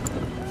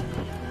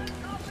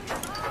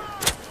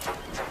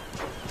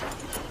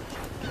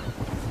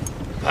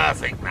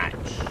 Perfect match.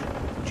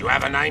 Do you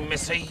have a name,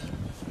 Missy?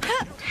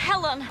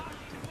 Helen.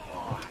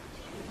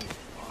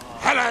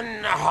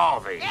 Helen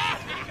Harvey.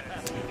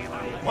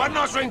 What a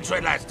nice ring to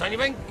it, lads, don't you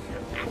think?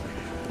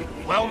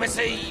 Well,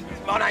 Missy,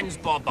 my name's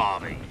Bob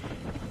Harvey.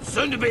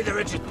 Soon to be the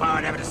richest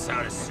pirate ever to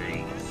sail the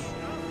seas.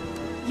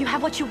 You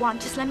have what you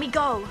want. Just let me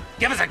go.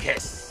 Give us a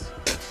kiss.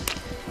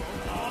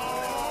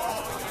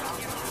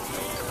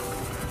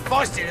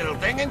 Feisty little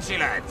thing, isn't she,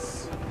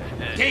 lads?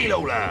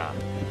 Keel her.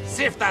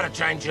 See if that'll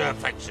change her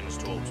affections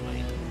towards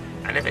me.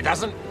 And if it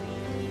doesn't,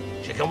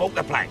 she can walk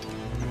the plank.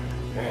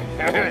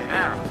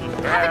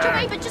 Haven't you,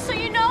 Raven? Just so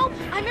you know,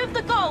 I moved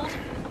the gold.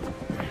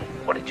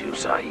 What did you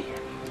say?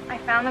 I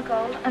found the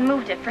gold and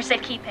moved it for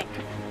safekeeping.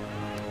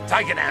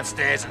 Take her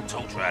downstairs and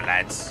talk to her,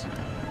 lads.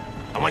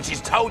 And when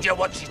she's told you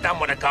what she's done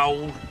with the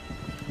gold,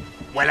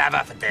 we'll have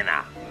her for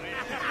dinner.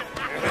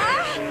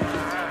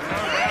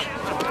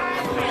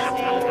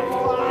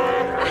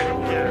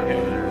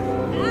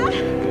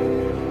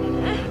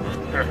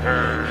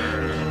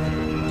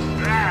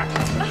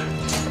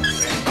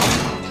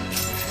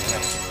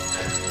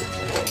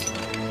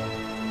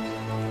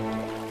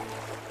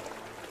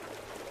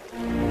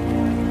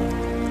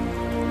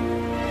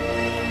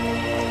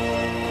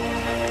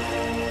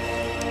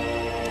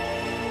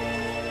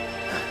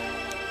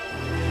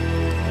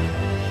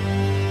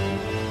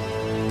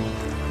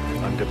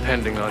 I'm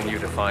depending on you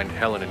to find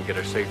Helen and get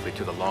her safely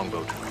to the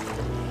longboat.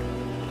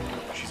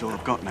 She's all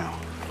I've got now.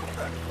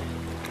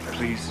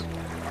 Please,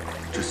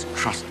 just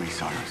trust me,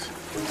 Cyrus.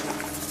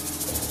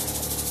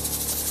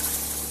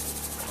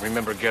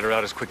 Remember, get her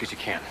out as quick as you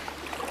can.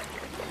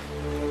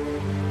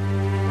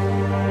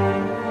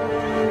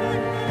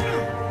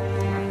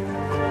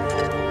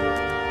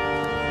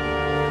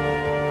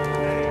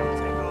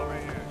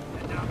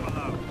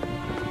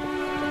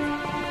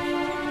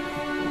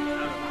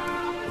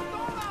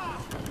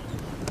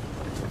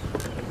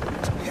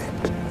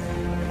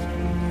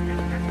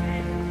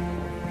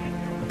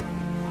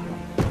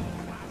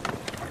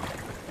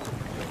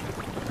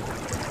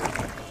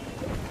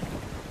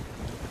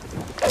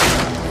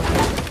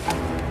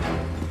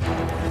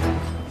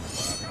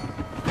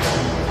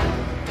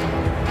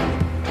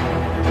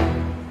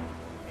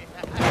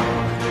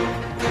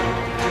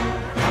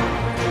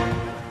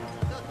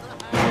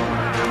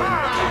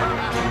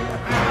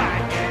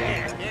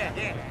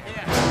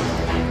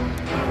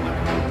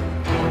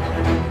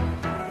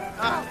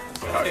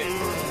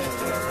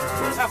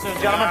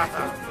 Gentlemen.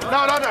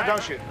 No,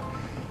 don't shoot.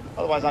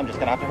 Otherwise, I'm just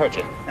gonna have to hurt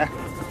you.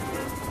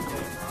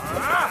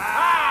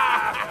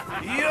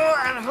 You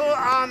and who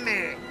are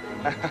me?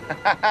 Well,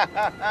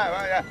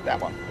 yeah, that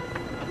one.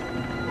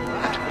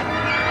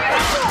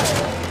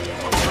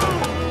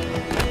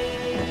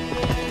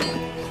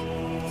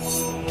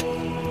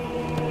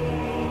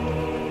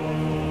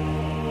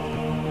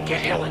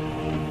 Get Helen.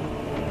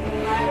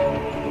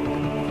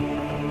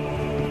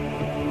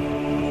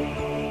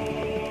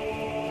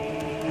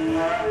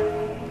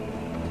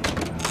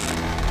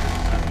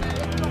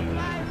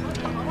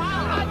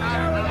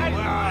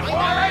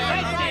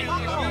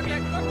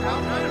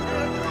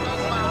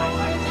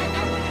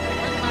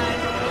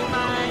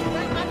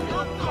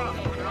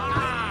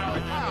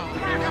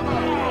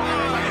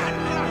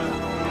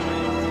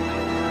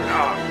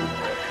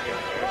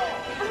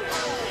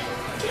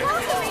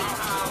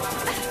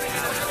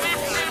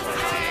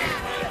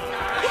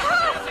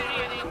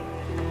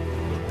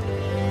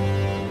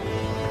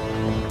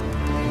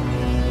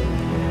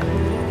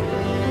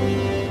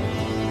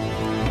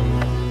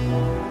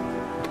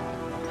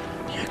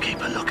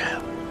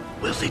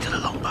 We'll see to the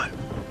longboat.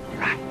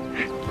 Right.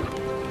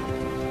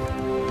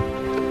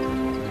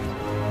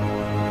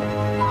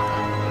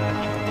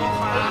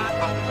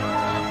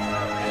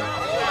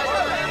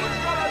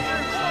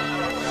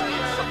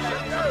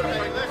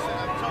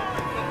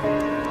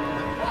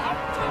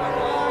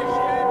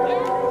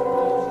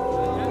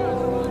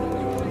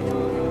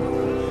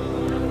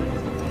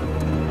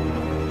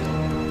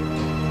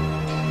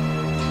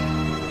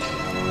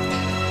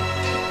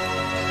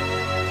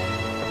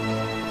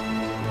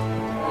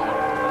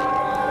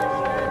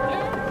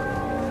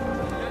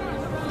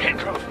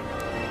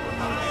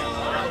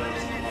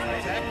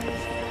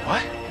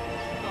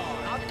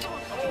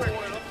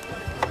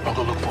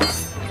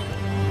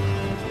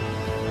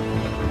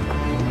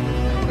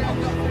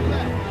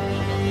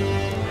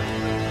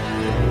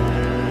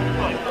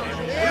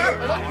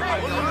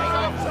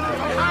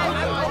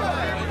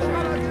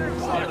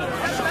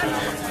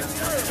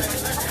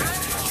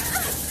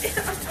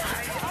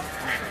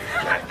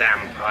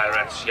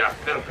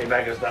 filthy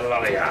beggars, the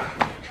lot of ya.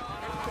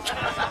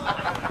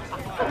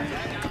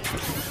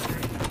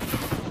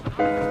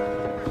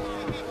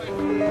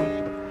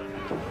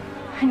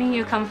 I knew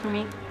you'd come for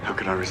me. How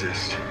could I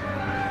resist?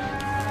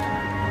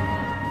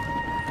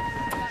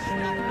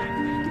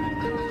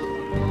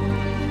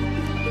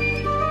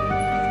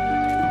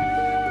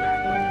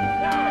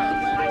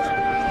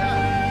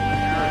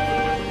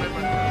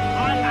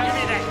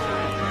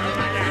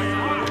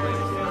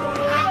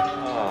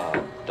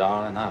 Oh,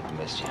 darling, I've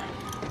missed you.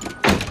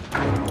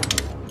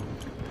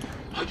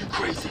 Are you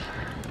crazy?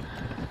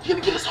 You're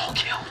gonna get us all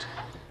killed.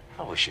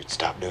 I wish you'd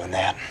stop doing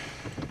that.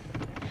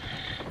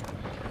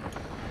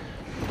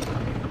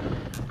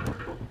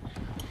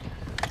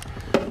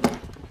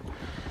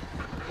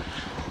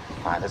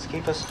 All right, let's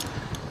keep us.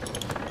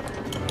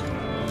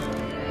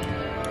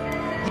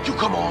 Would you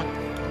come on?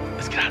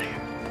 Let's get out of here.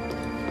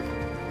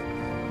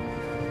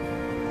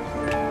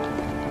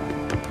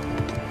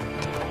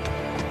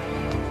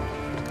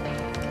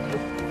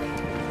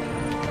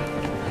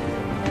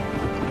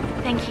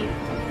 Thank you.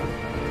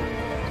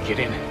 Get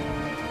in.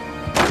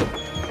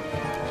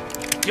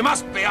 You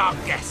must be our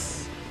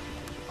guests.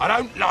 I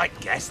don't like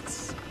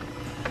guests.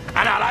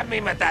 And I'll have me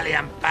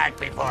medallion back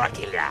before I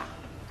kill ya.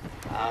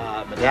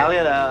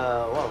 Medallion?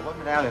 What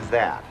medallion's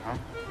that, huh?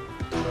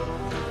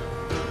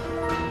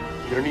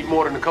 You're gonna need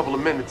more than a couple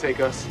of men to take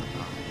us.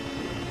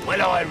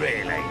 Will I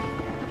really?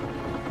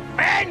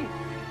 Men!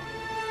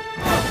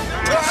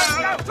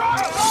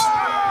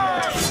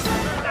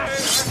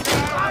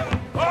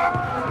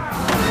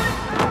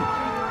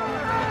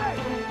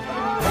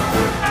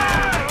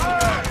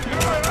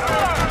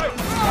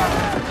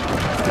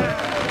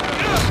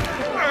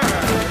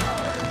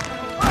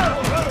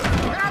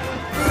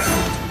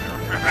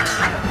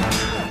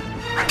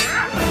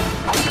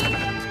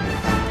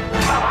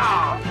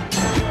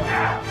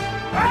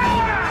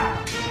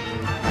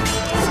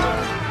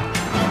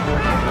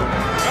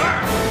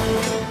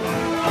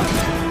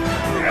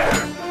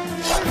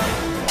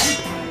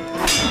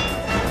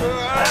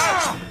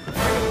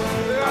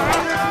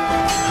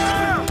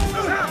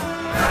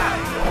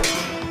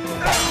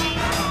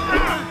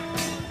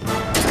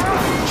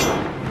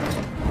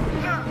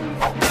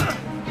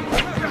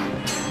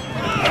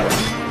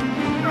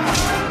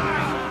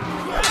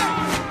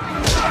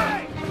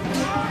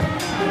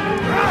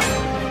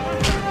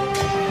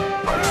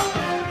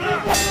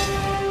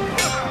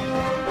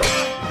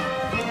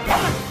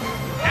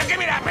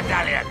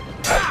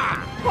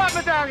 What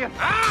medallion?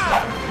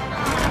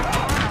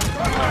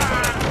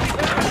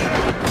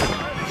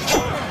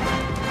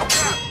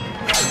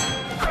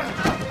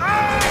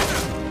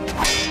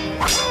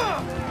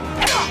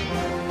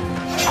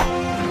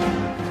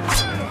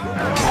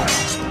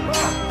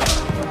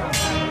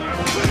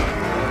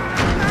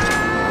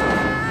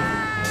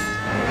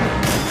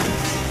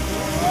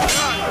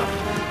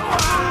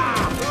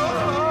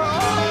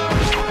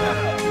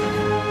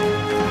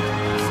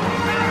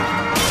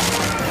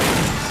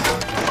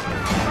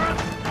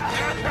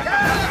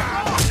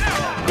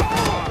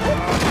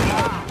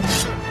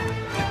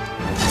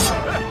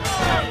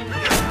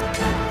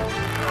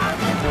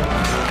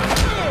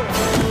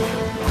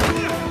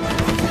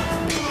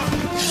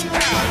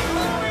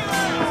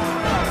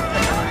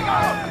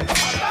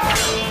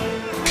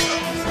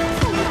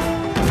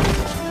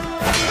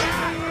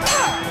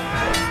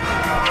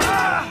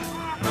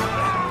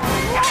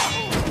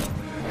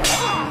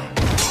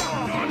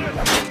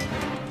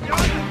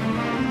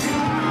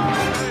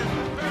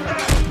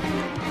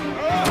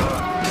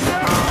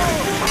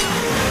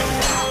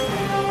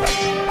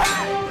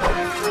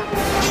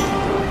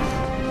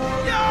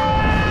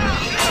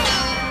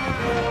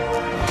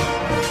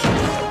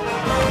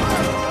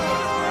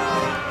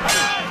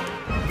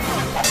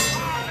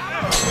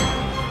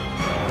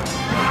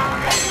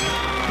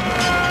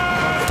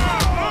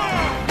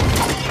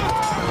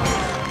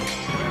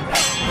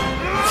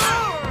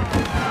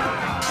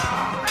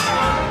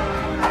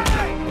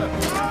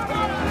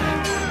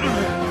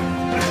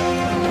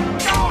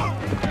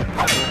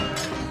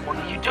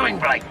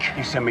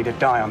 You sent me to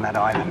die on that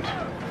island.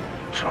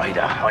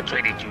 Traitor, I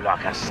treated you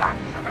like a son.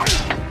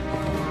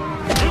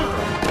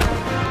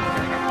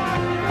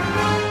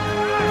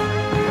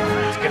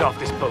 Let's get off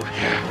this boat.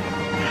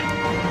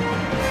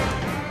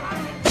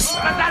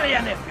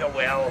 Medallion, if you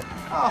will.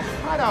 Oh,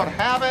 I don't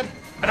have it.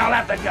 And I'll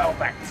have the girl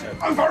back too.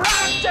 Over our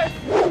dead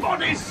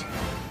bodies!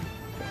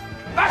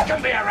 That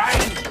can be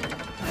arranged!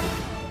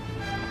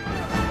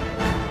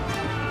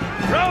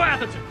 Row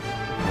attitude!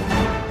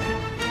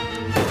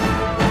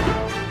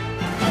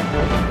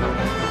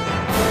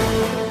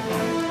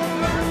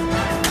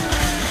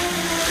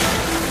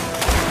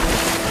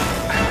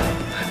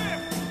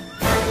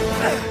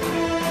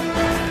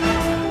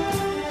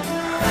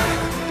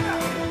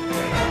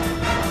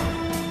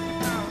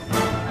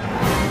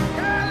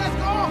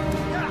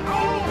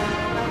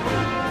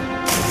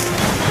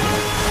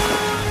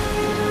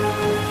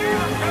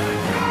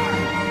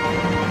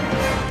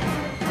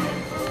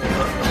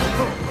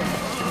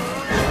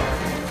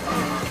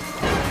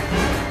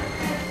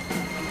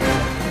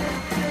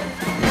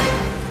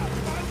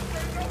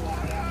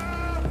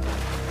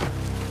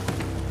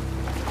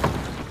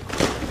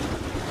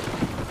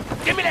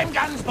 Give me them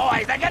guns,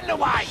 boys. They're getting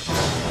away.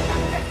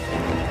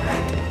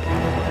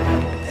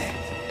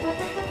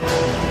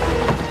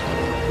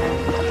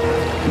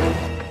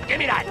 Give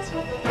me that.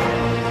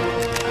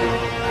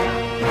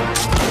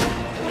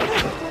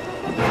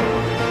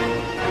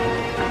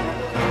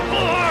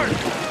 Forward!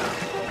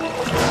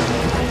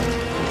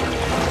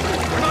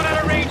 We're not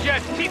out of range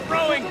yet. Keep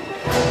throwing.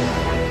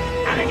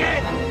 And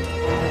again.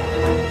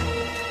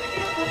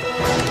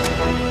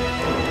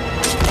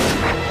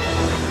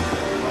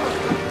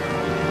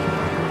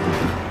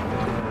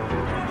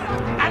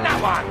 And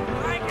that one.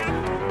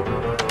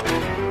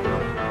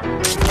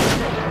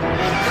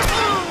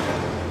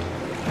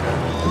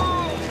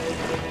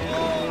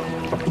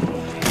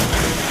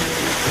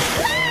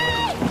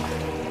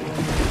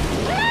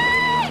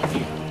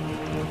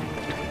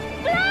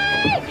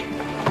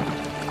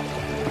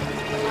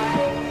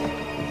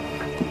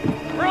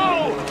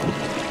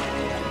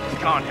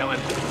 Gone, Helen.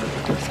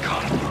 It's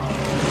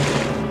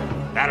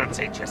gone. That'll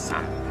teach you,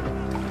 son.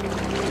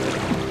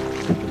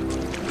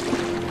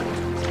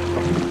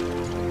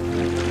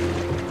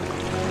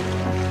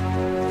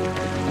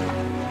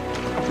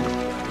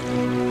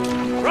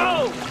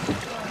 Row!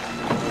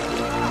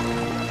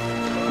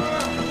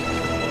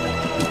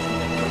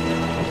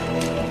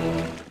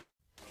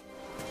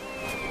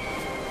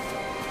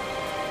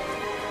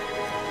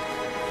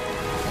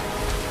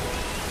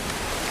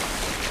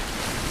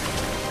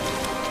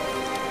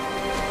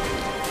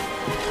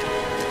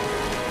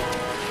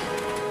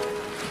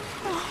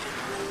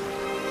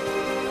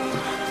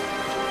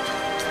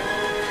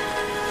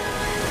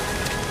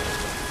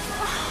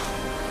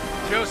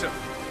 Joseph.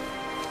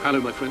 Hello,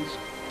 my friends.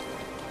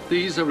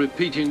 These are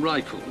repeating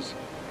rifles.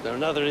 They're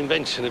another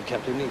invention of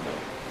Captain Nemo.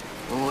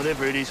 Well,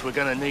 whatever it is, we're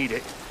gonna need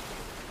it.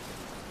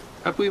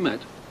 Have we met?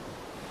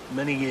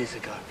 Many years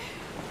ago.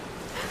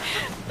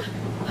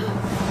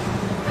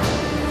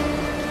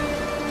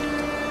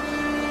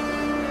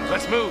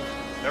 Let's move.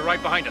 They're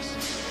right behind us.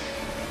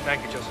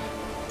 Thank you, Joseph.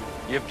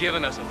 You've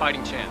given us a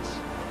fighting chance.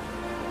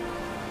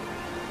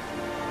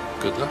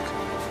 Good luck.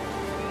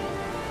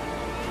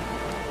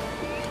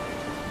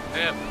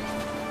 Eb,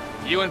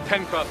 you and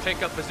Pencroft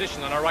take up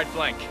position on our right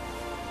flank.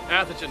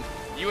 Atherton,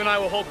 you and I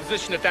will hold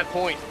position at that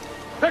point.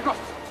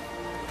 Pencroft!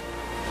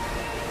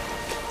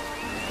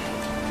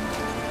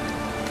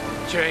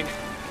 Jane,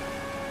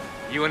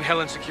 you and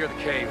Helen secure the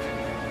cave.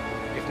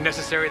 If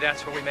necessary,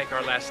 that's where we make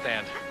our last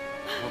stand.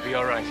 We'll be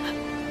all right.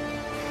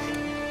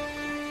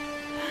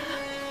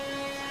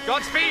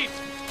 Godspeed!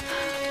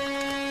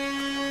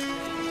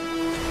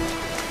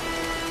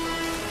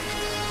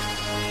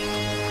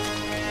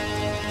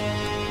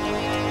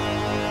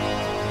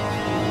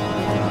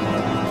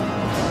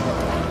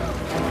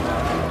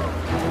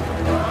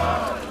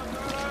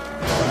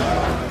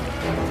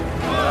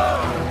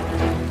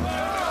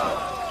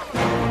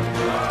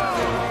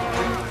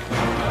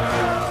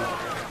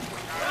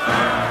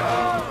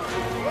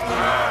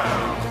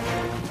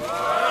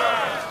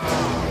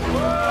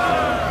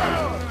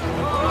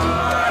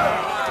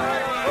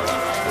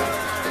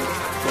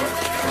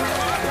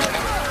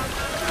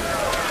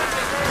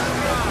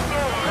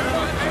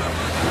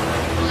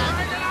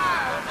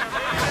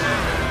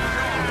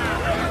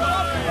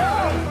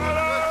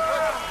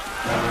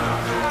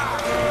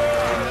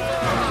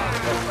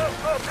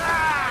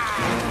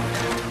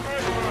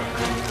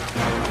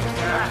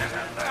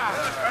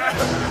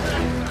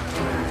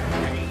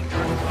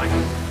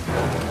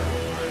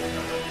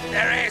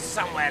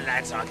 Somewhere,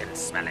 lads, I can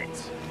smell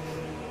it.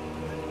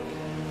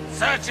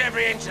 Search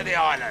every inch of the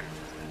island.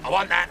 I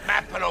want that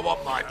map and I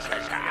want my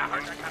treasure.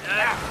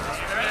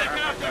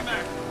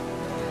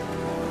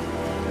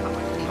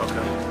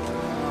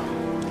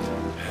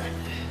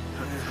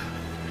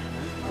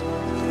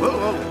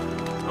 Whoa,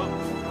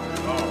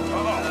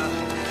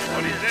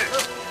 What is it?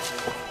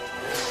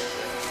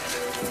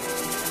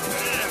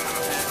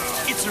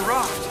 It's a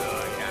raft.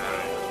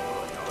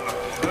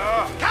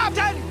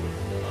 Captain!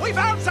 We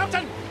found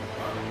something!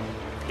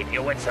 Keep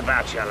your wits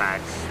about you,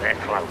 lads. They're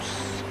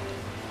close.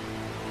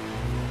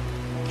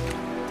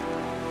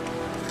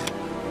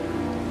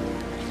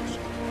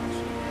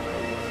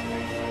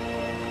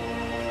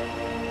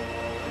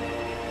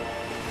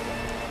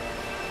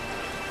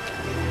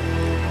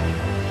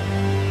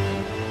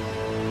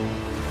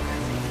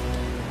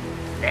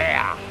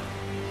 There.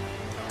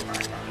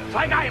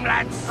 Take aim,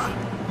 lads.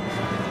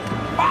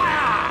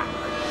 Fire!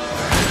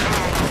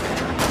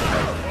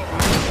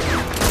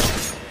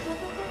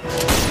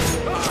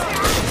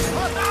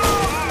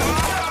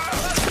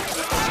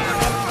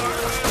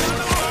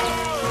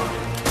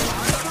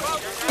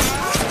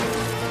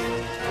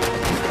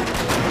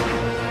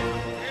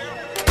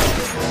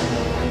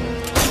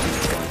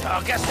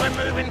 I guess we're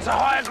moving to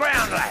higher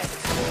ground, lads.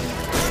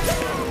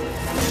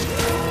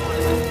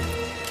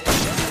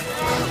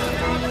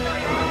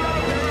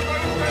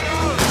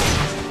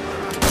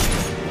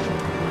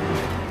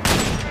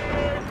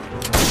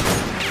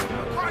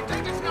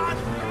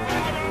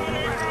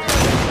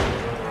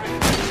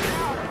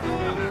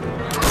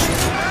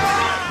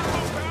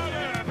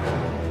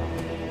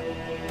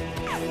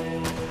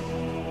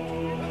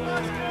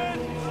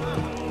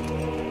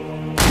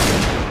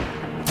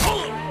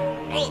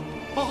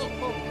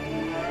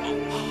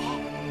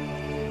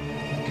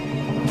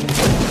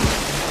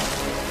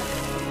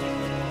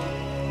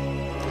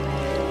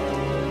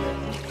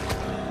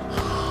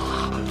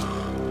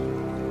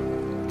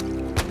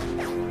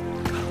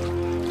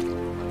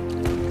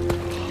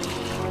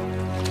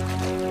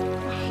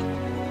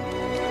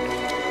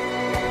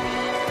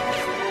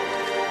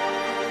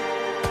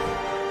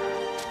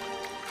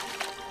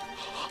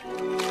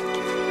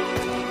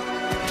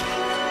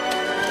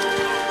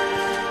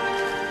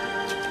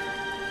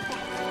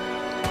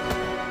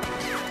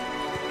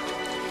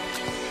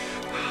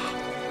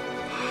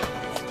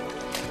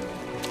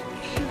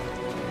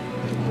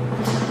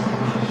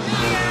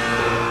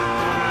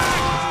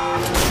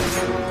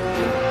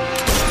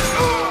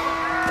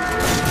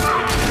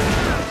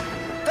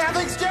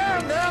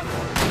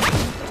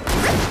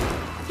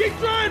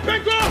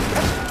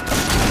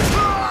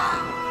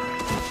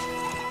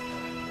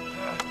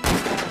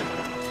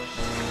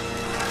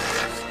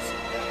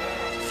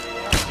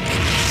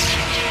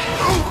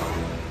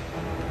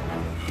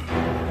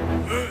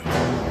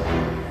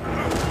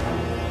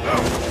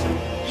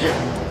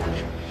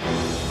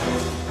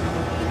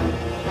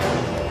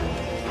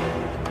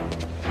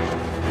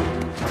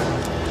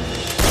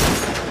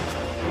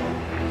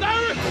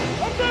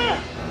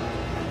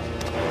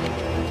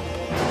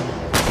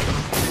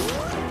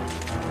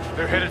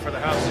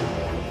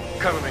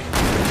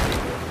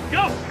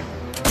 Go!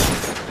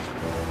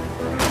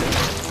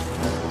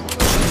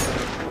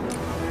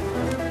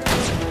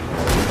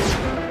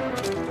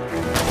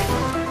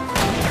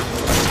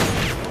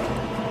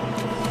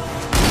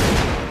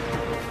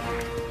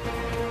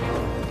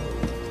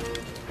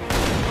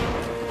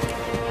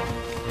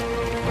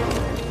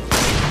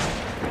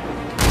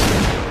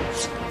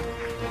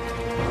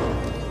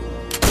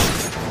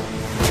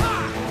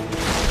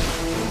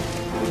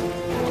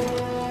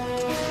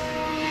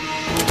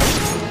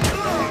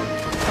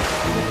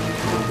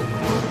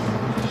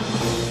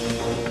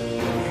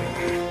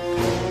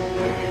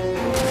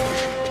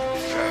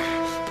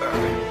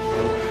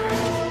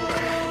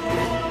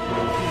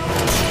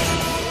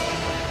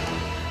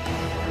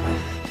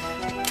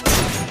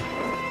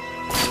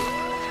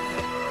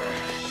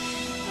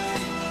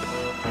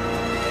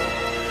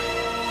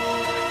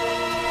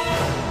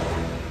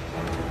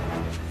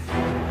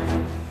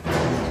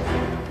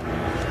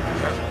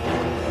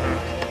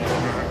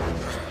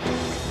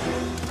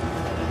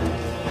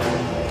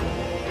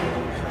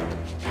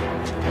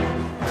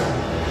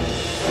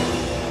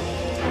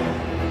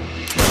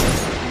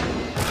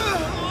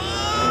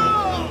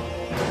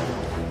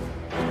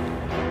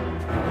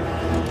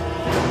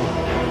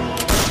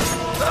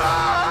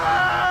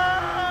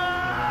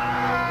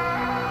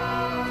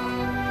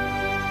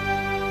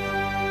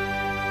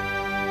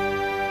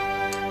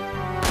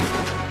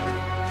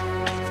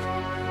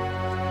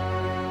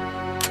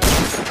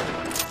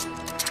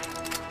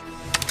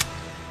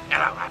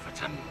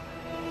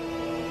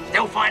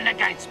 Still fighting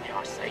against me,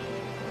 I see.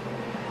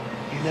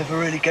 You never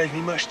really gave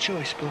me much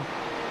choice, Bob.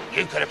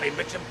 You could have been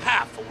rich and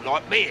powerful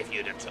like me if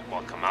you'd have took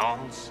my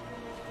commands.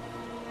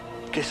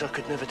 Guess I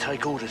could never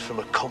take orders from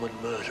a common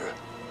murderer.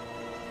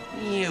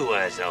 You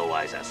was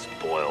always a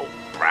spoiled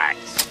brat.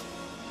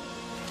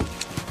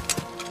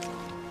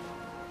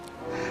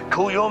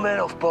 Call your men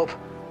off, Bob.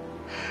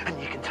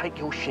 And you can take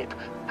your ship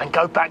and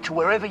go back to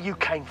wherever you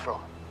came from.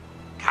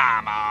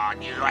 Come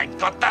on, you ain't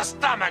got the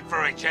stomach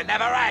for it, you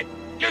never had.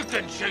 You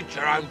can shoot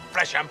your own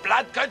flesh and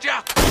blood, could you?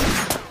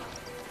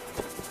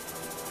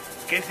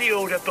 Give the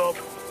order, Bob.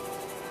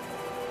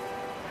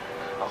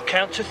 I'll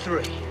count to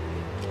 3.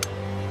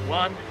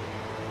 1,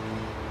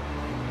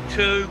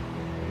 2...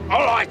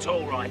 All right,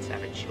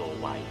 have it your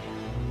way.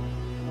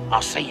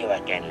 I'll see you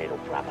again, little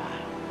brother.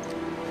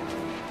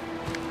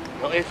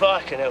 Not if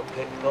I can help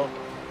it, Bob.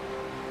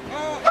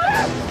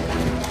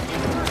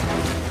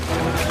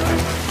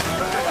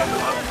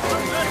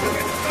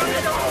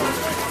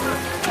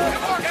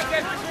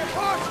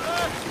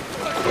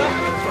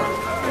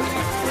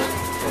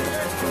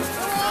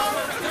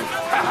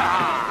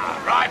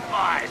 Right,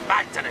 boys,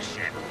 back to the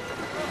ship.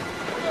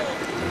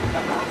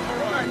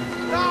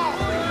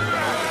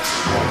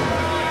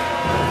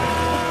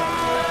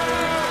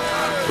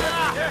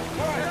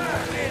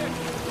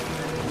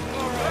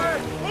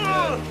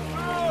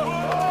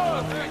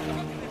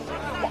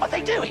 What are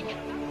they doing?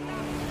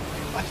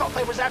 I thought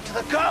they was out to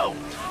the gold.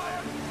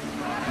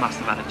 Must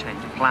have had a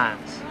change of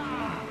plans.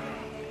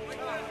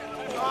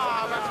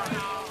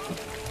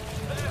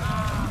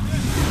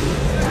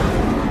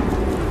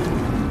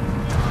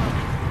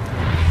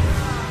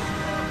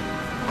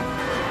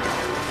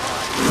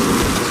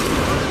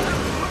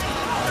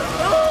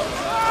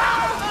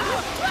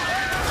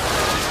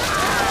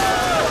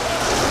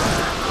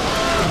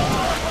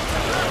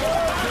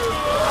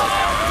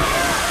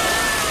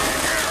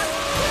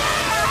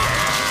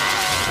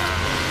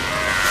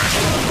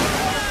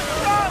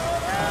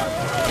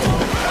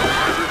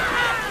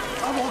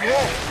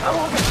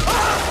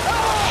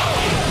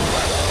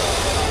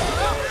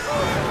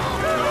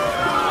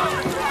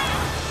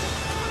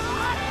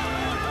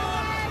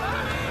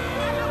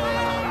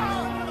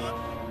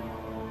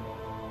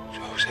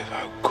 Joseph,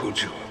 how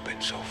could you have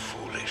been so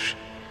foolish?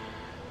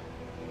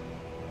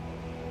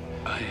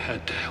 I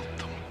had to help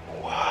them.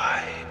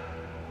 Why?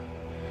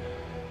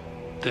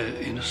 They're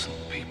innocent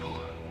people.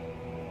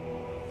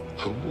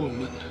 A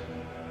woman.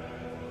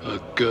 A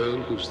girl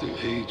who's the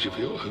age of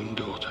your own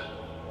daughter.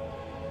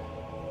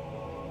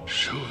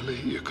 Surely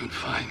you can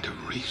find a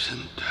reason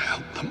to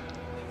help them.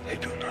 They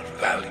do not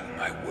value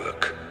my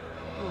work.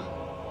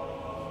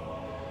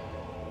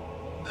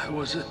 There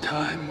was a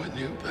time when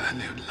you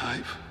valued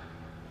life.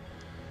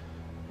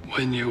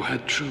 When you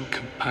had true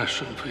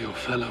compassion for your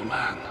fellow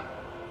man.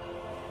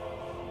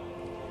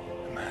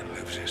 A man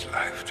lives his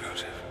life,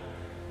 Joseph.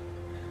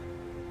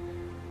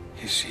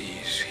 He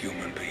sees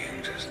human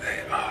beings as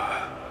they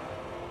are.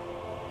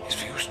 His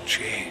views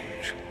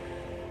change.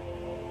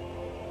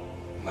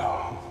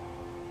 No.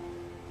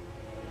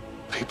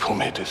 People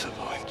may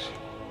disappoint you,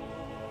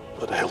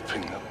 but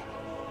helping them,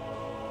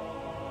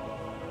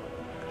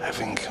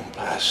 having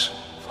compassion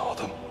for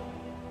them,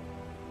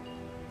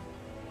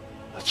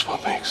 that's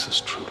what makes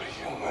us truly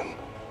human.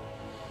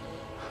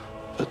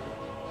 But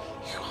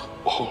you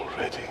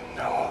already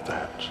know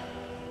that.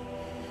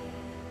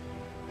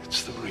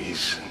 It's the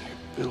reason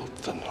you built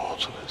the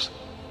Nautilus.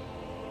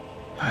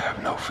 I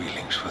have no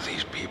feelings for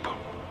these people.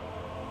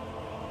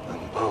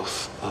 And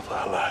both of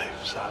our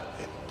lives are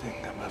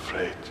ending, I'm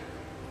afraid.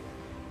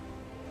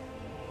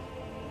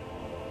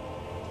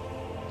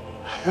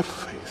 have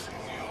faith in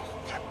you,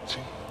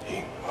 Captain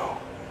Nemo.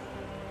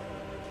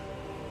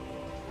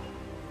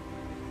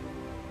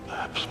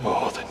 Perhaps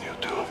more than you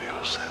do of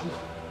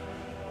yourself.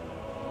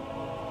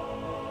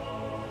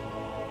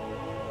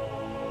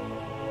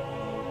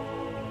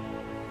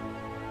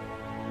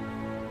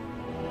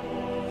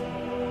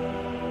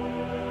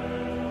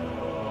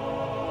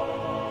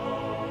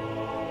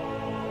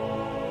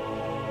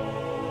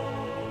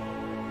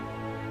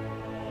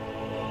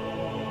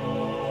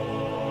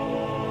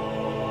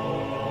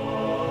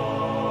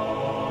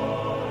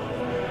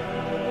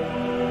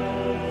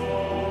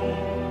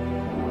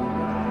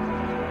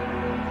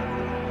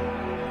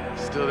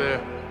 Still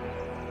there?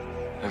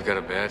 I've got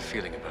a bad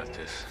feeling about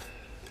this.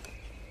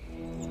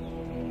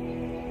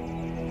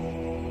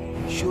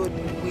 Should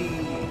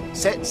we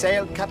set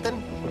sail,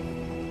 Captain?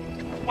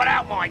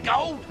 Without my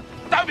gold?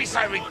 Don't be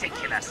so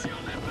ridiculous.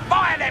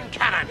 Fire them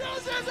cannons!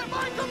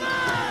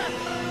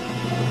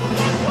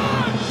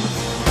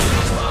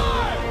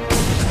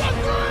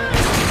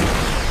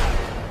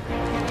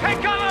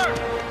 Take cover!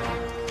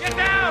 Get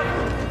down!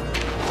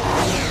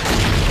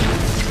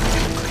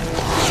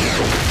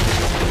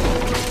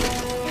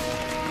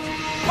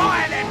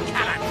 Fire them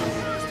cannons!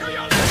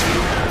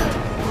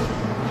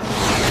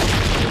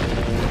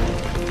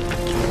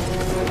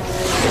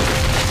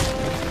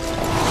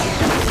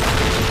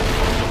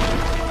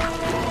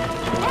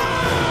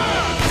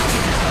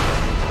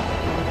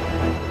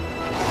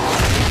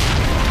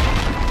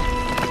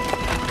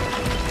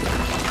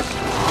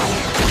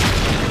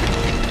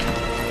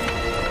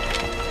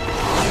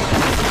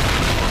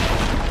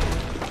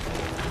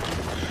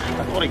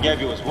 I thought he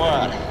gave you his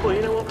word. Well,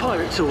 you know what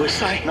pirates always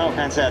say? No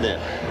offense, I do.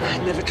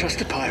 Never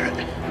trust a pirate.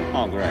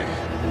 Oh, great.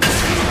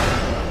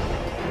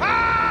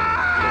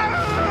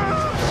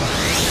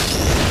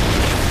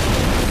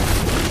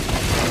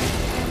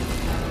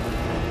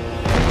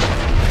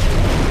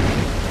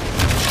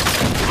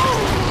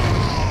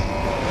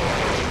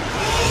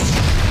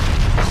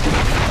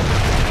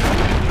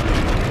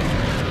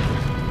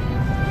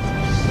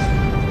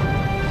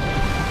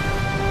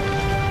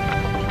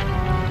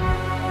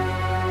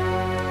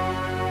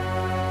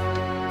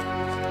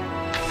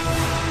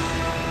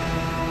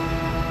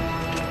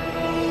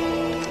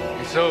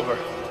 It's over.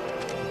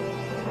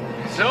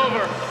 It's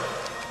over.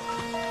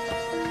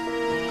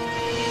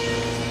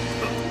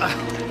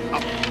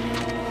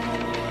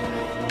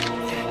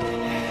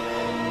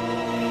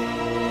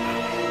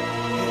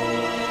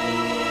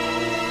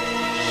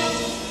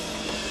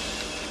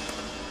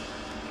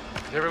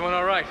 Is everyone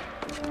all right?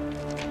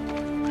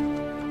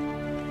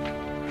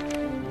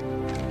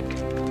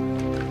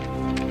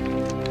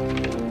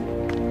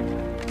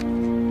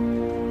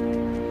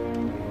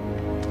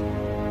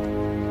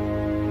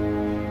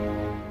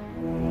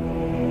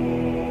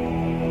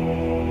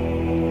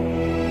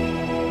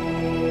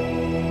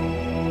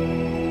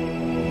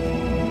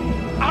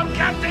 I'm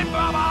Captain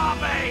Bob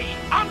Harvey!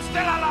 I'm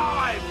still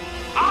alive!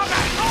 I'm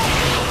at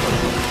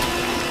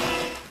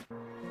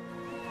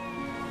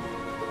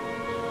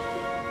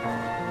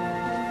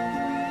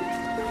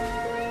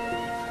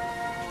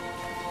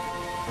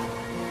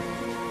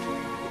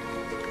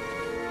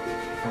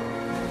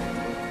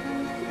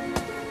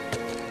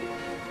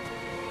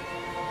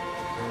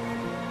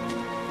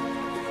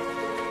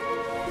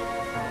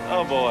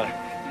Oh, boy.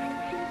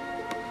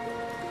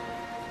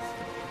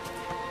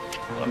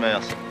 What a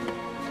mess.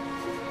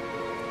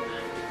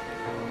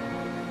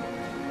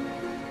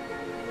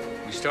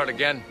 We start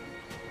again.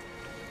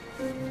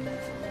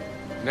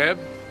 Neb,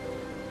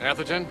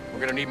 Atherton, we're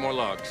gonna need more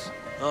logs.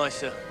 Aye,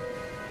 sir.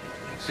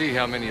 See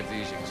how many of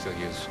these you can still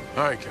use.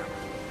 Aye, Captain.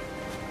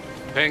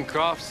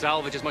 Pencroft,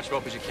 salvage as much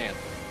rope as you can.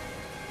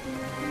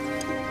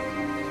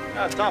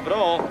 Now, to top it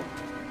all,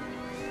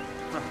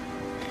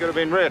 you could have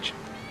been rich.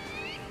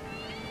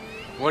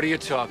 What are you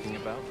talking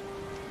about?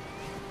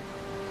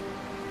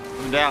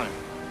 Medallion.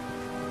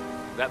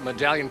 That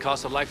medallion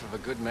cost the life of a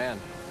good man.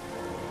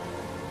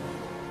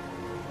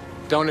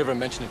 Don't ever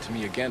mention it to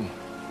me again.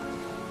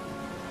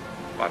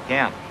 If I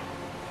can.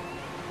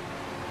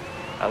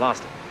 I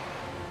lost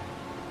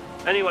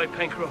it. Anyway,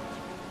 Pencroft,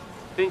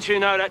 didn't you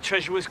know that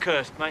treasure was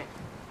cursed, mate?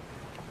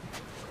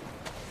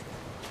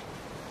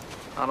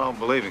 I don't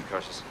believe in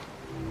curses.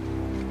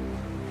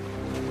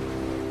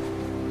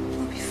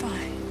 We'll be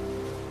fine.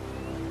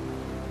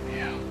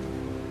 Yeah.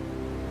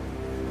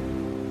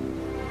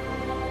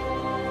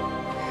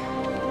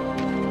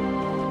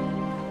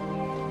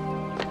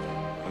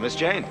 Miss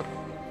Jane.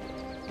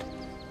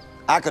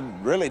 I could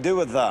really do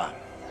with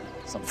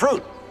some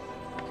fruit.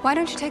 Why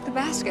don't you take the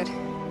basket?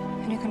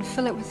 And you can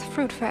fill it with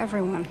fruit for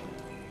everyone.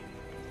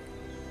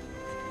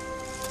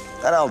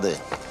 That I'll do.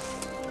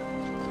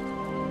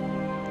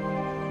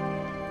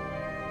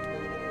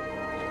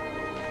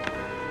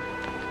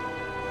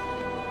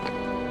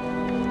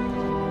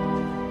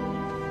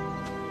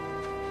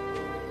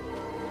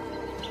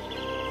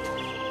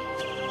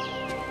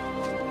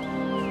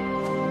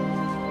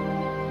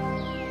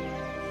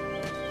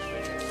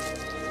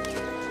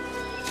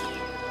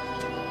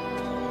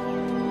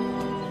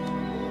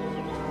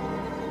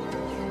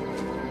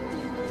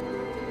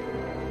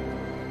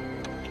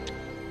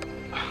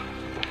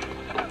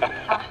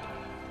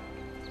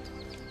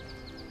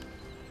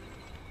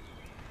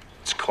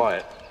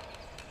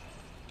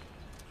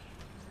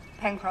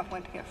 Pencroft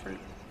went to get fruit.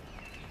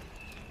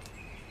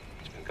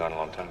 He's been gone a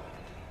long time.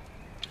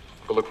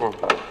 Go look for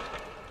him.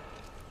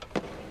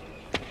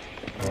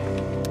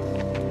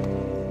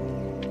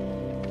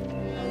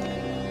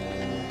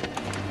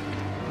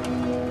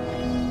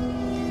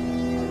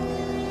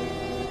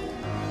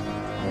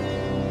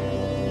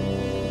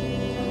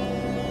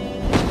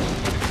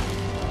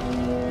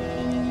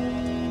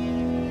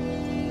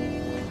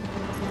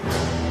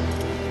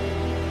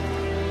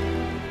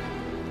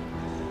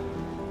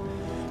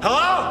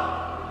 Hello?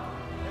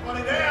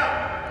 Anybody there?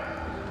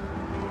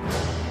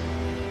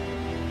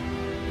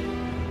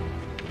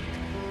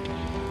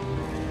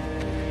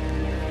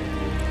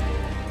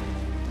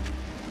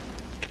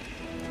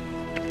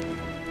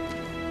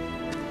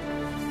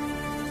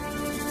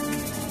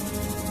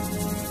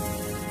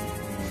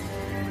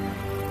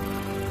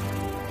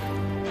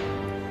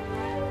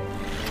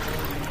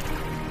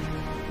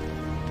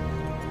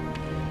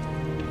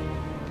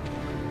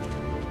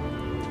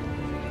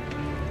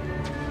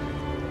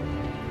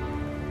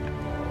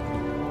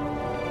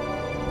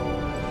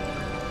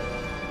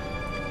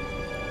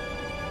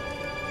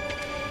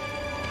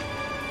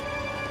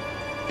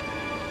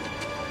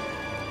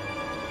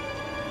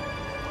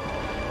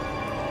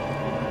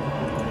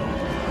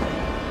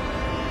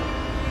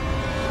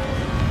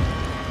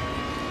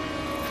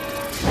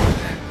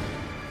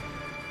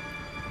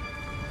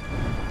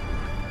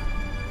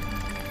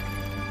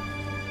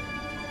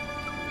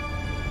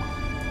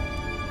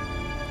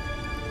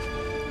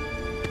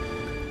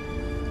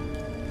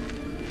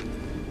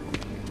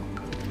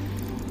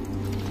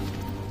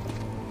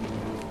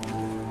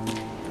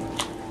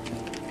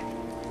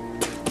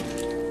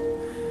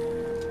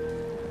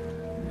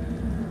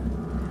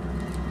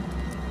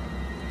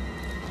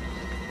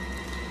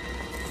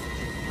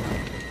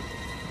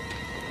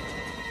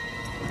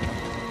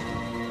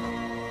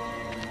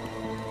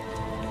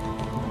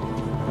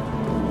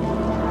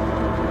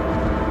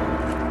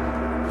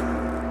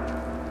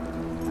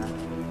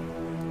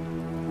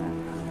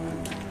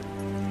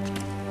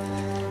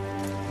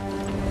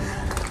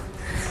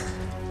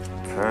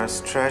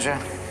 First treasure?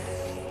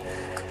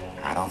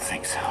 I don't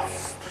think so.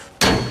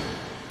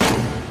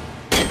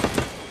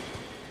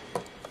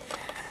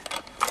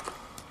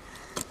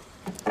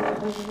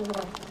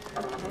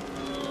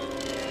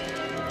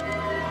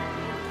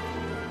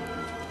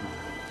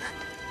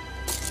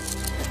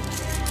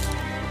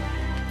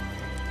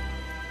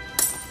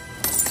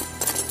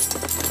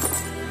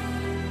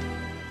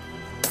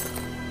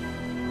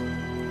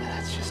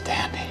 That's just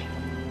dandy.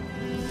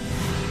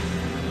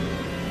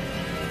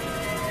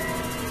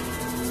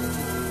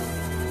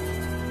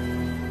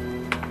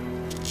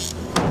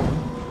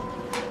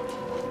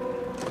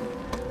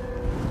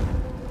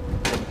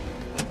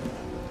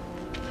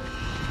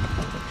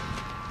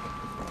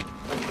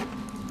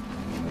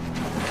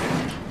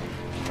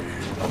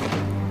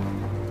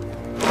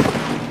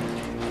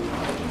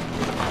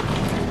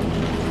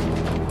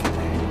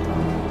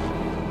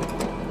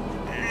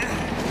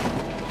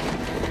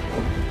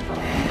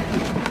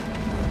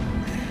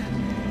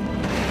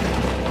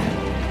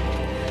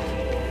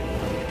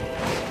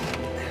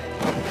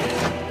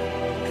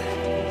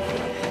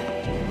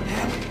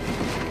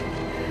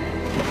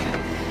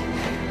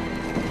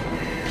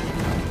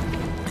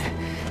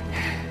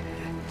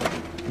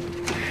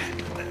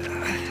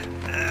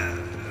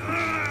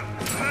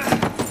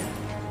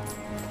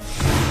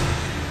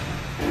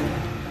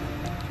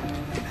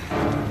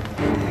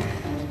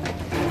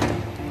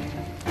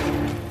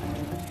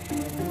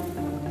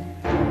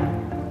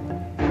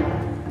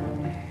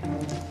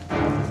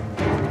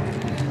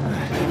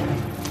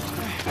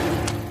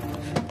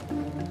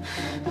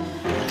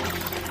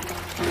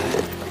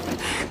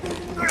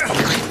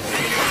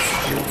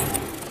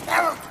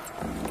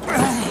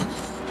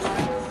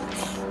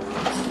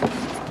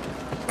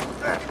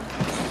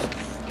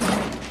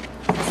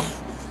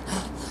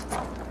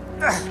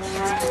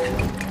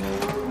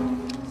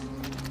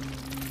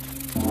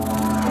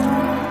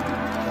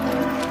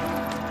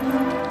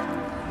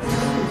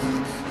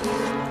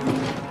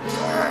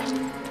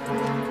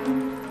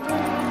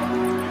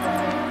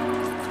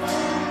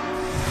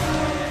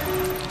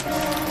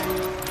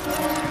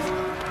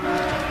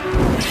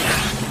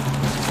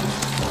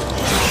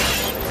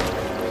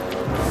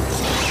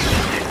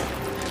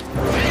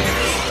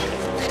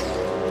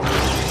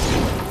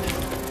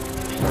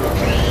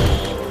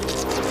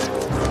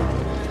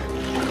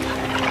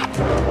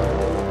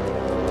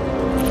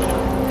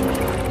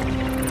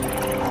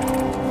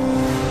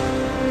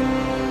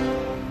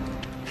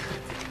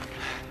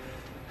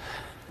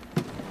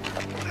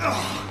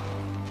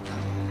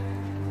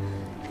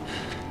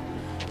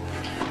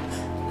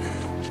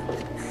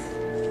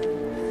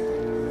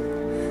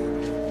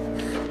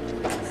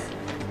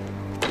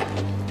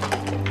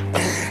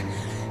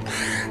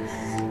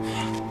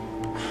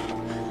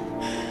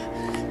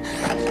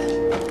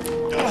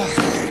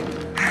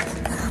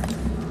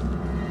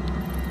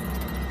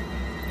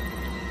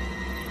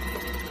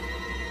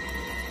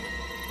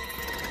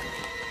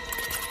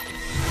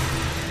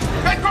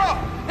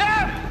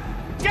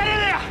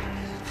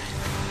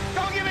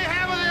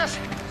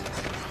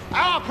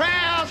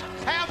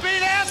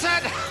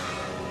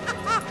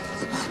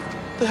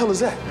 the hell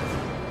is that?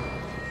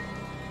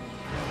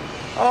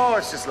 Oh,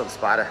 it's just a little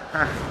spider.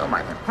 Don't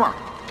mind him. Come on.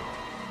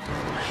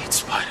 I hate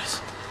spiders.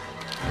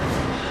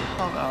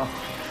 Oh,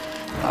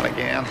 no. Not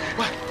again.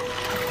 What?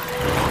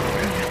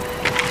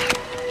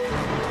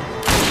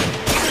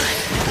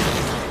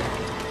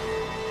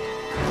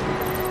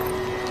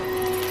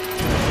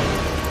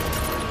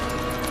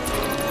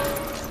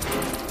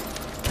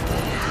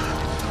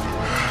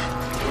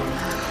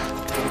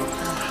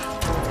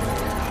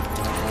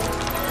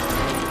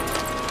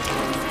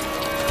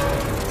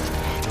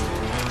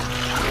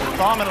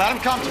 Come on and let him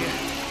come to you.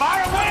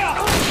 Fire away!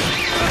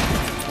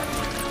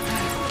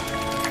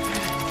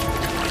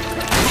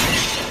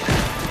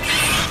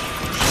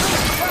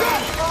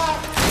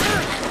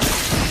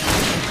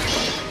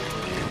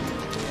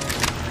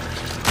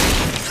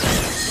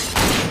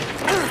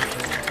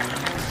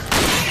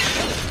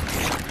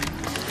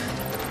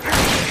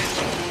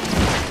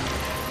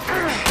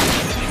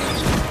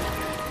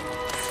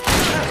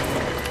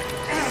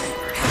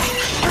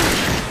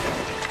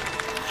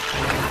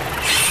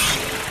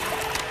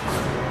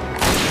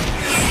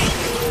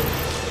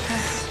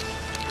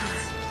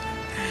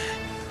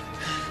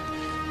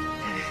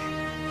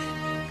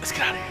 Let's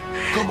get out of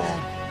here. Come on.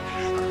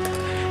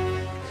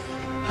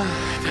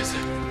 That's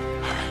it.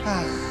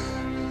 All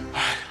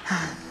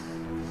right.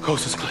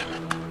 Coast is clear.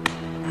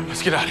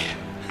 Let's get out of here.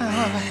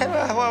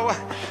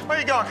 Where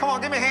you going? Come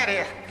on, give me a hand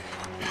here.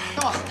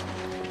 Come on.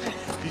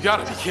 You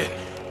gotta be kidding.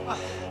 I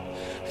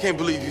can't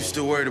believe you're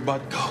still worried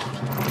about gold.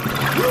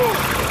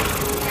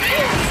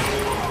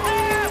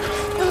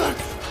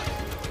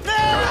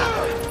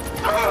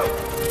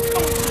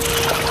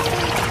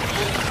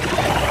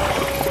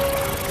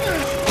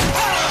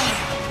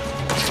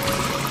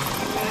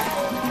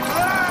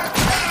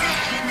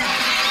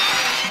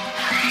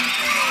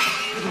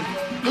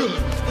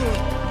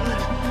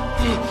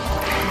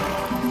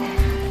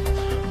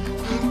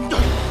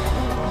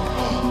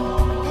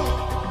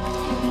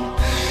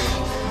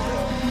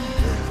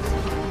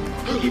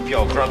 Keep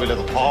your grubby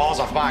little paws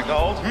off my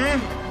gold,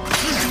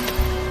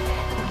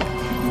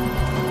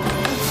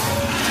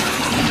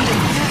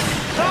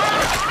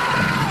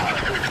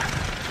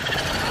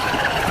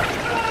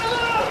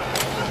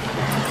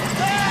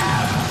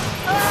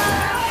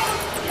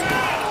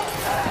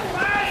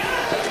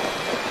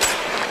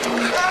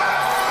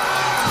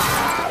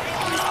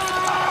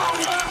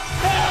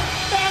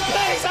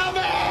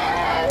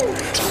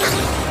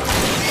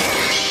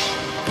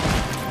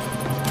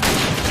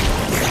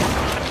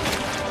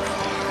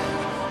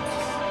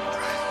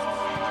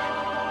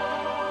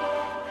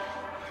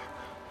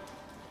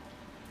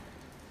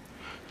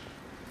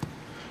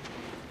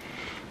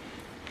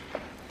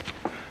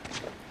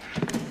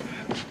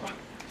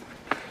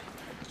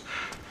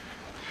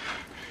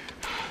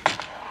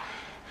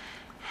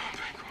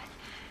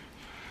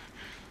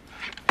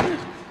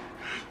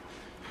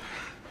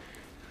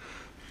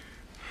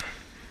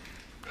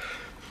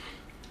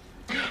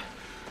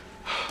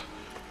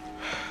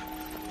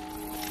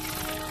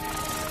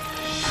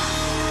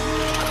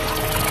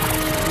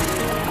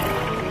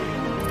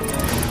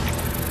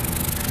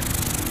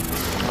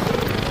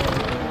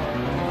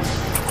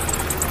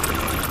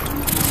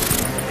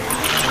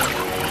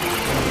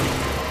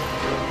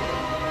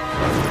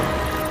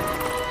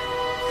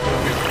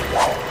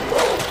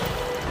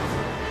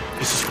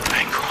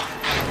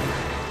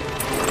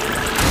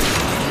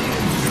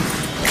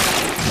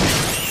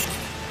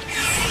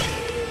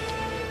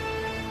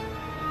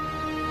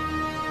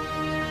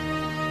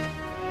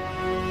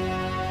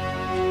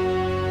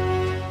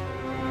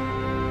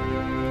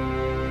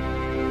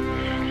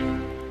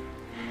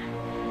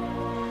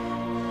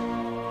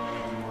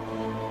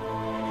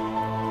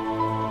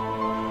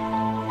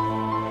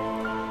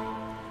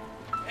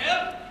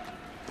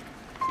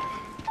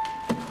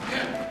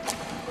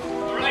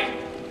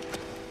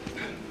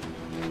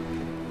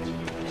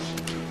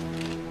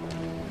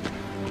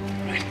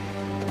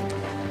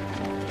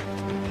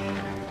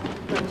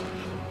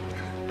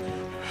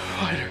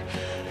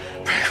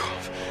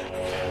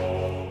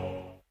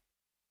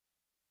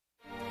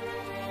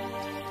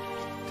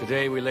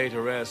 Today we lay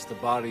to rest the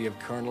body of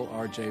Colonel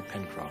R.J.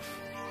 Pencroff.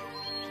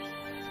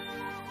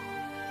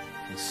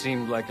 It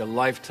seemed like a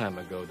lifetime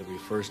ago that we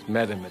first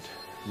met him at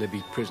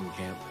Libby prison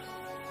camp.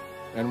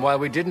 And while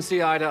we didn't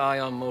see eye to eye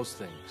on most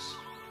things,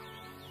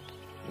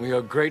 we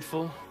are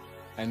grateful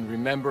and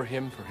remember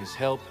him for his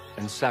help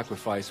and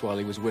sacrifice while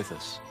he was with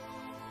us.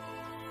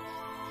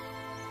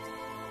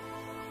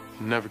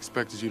 Never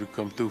expected you to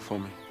come through for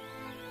me.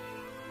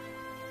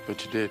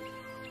 But you did.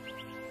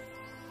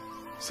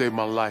 Saved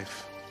my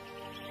life.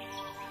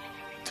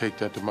 Take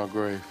that to my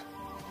grave.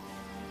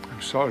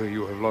 I'm sorry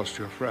you have lost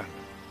your friend.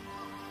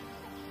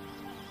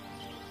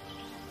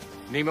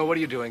 Nemo, what are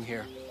you doing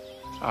here?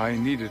 I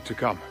needed to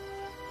come.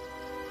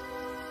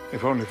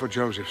 If only for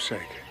Joseph's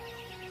sake.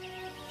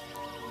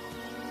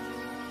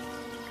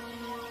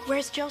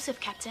 Where's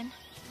Joseph, Captain?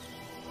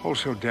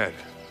 Also dead.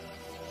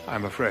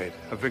 I'm afraid,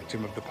 a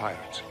victim of the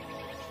pirates.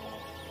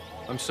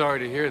 I'm sorry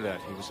to hear that.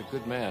 He was a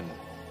good man.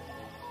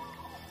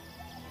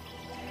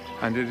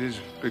 And it is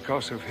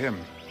because of him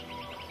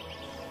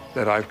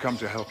that I've come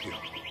to help you.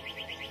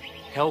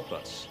 Help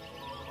us?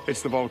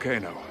 It's the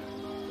volcano.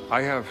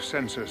 I have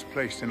sensors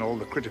placed in all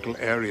the critical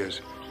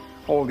areas.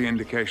 All the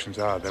indications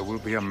are there will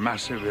be a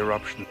massive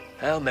eruption.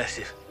 How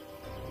massive?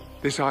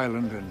 This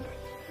island and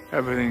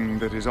everything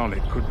that is on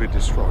it could be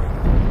destroyed.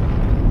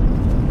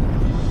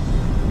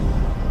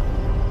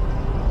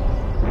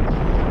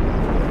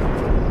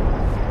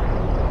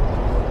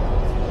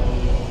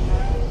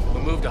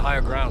 We'll move to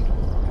higher ground.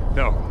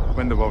 No,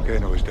 when the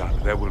volcano is done,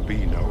 there will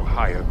be no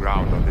higher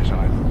ground on this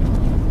island.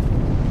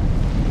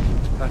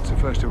 That's the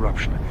first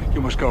eruption.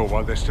 You must go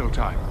while there's still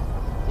time.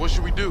 What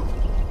should we do?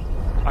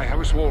 I have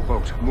a small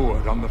boat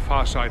moored on the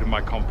far side of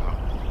my compound.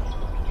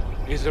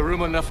 Is there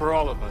room enough for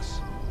all of us?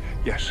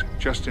 Yes,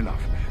 just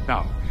enough.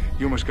 Now,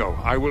 you must go.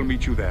 I will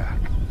meet you there.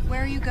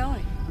 Where are you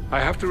going? I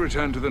have to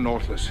return to the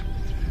Nautilus.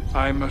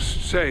 I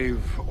must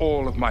save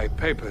all of my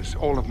papers,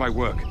 all of my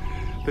work,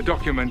 the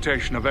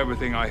documentation of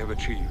everything I have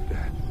achieved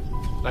there.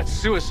 That's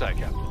suicide,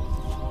 Captain.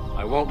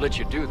 I won't let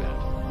you do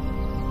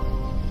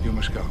that. You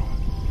must go.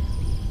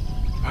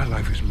 My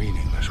life is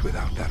meaningless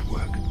without that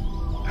work.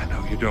 I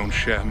know you don't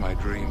share my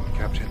dream,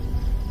 Captain.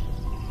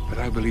 But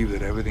I believe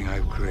that everything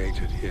I've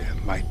created here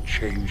might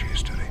change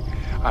history.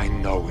 I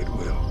know it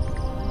will.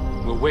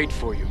 We'll wait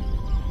for you.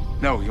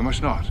 No, you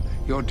must not.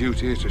 Your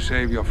duty is to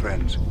save your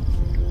friends.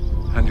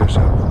 And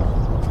yourself.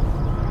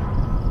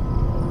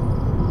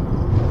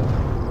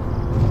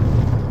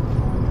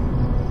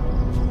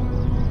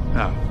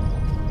 Now,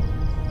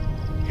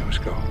 you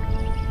must go.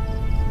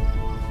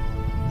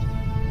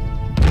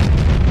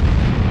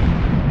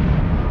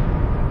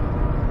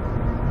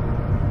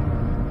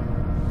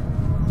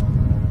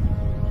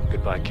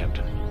 Goodbye,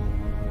 Captain.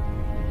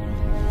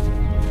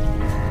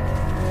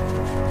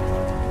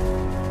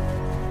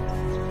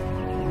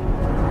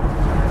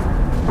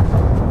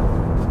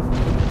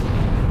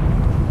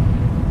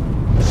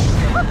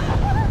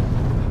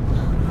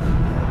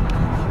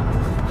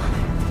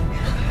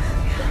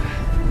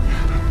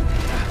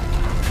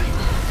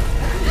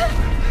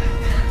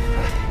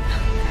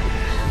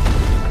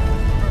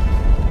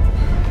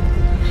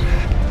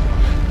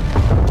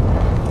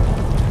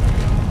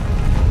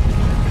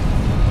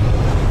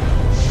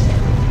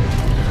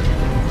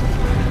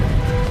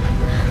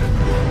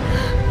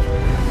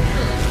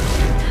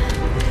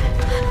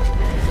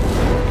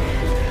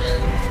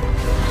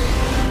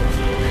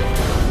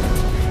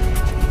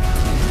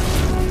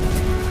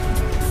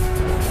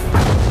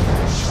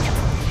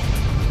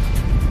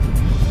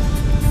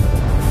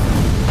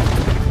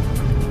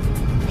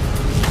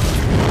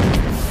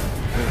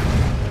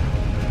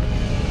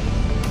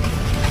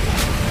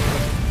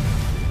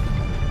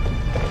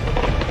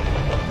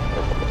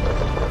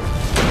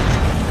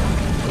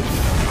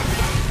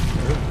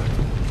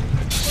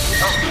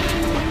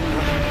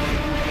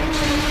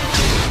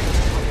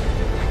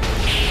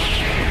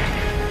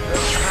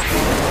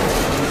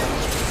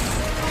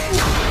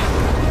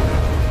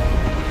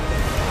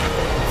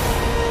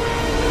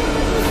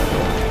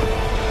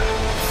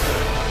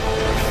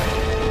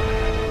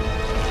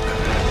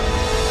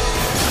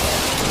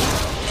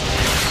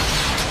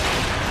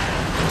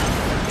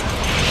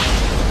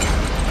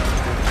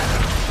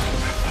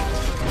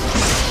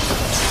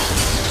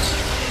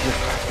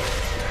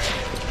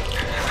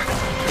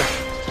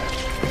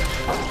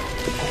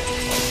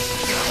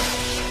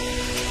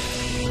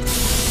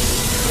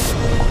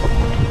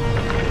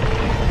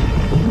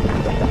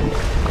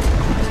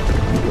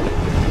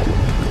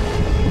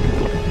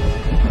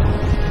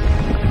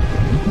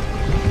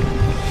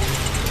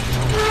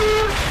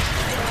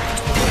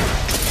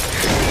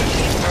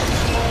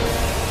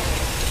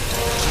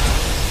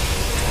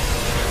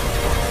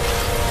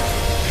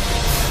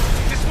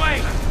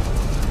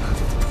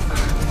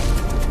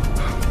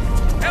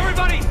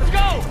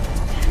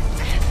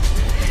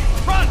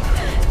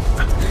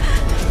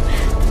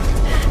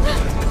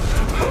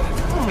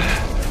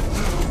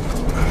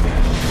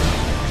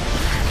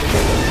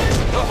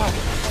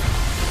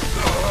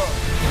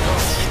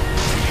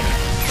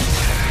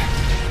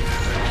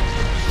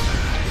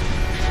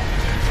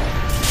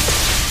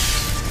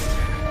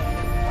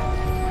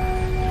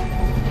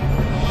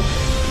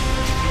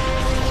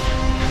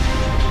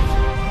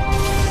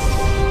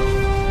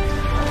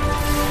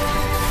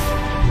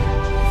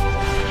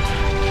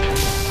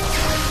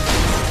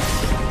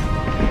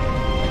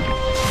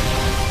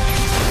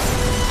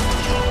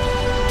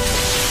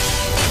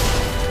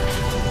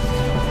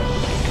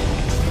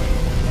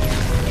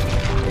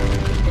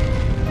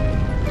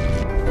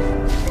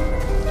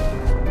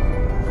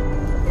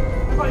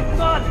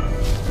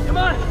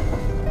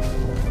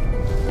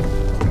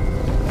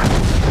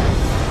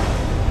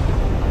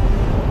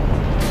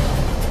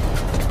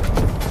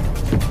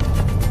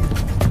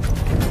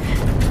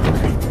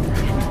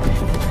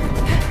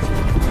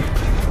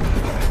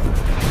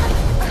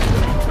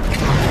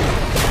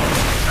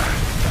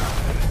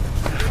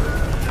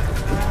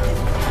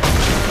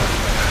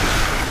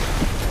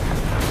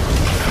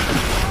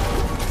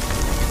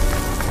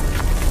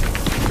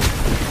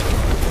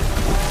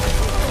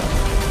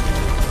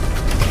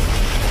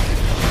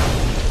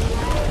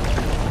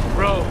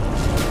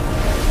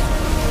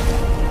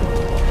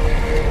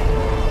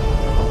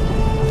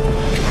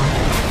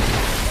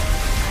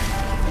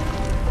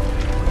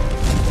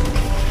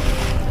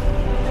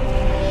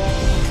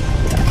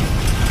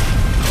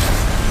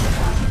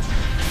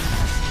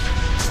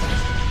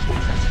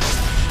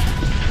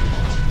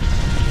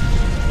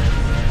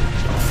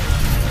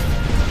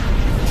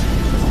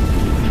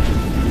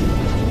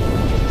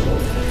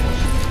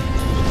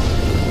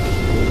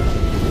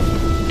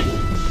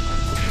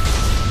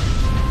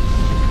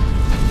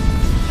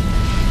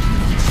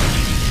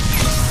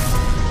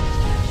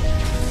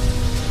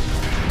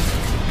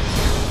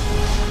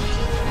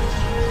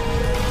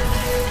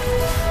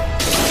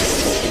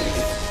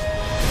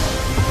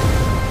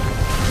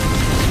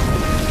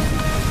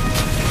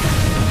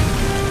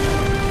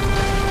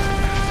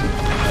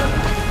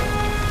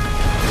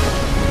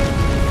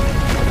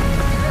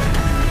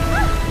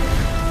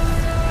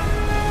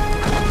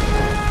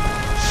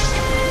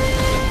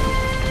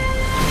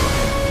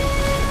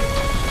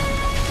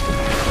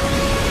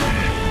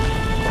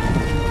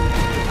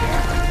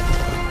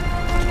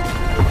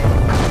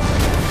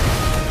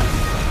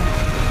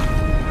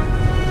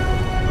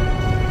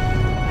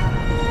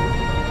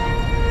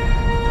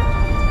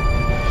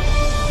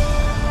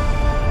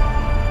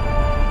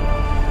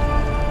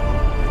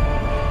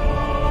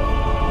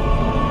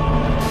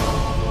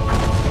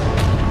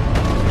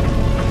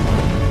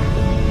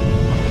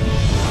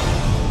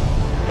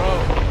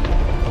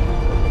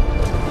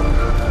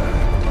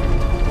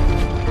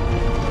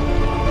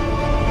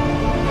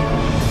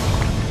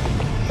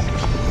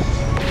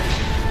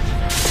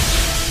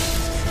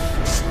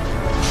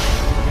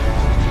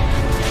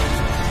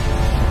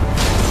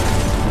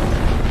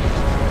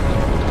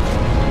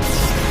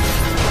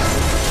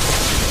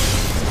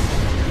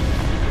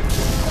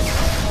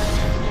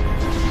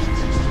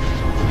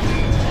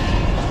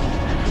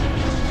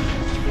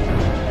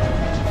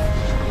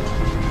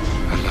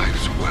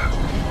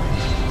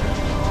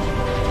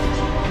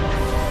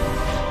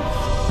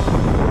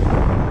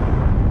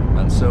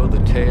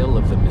 the tale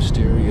of the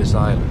mysterious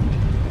island,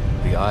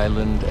 the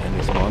island and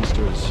its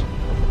monsters,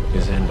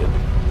 is ended.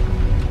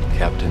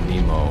 Captain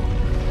Nemo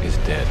is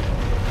dead.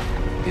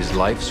 His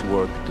life's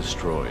work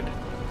destroyed.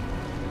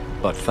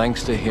 But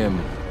thanks to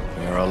him,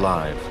 we are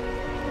alive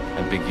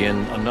and begin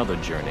another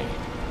journey.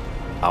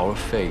 Our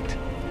fate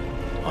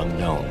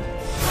unknown.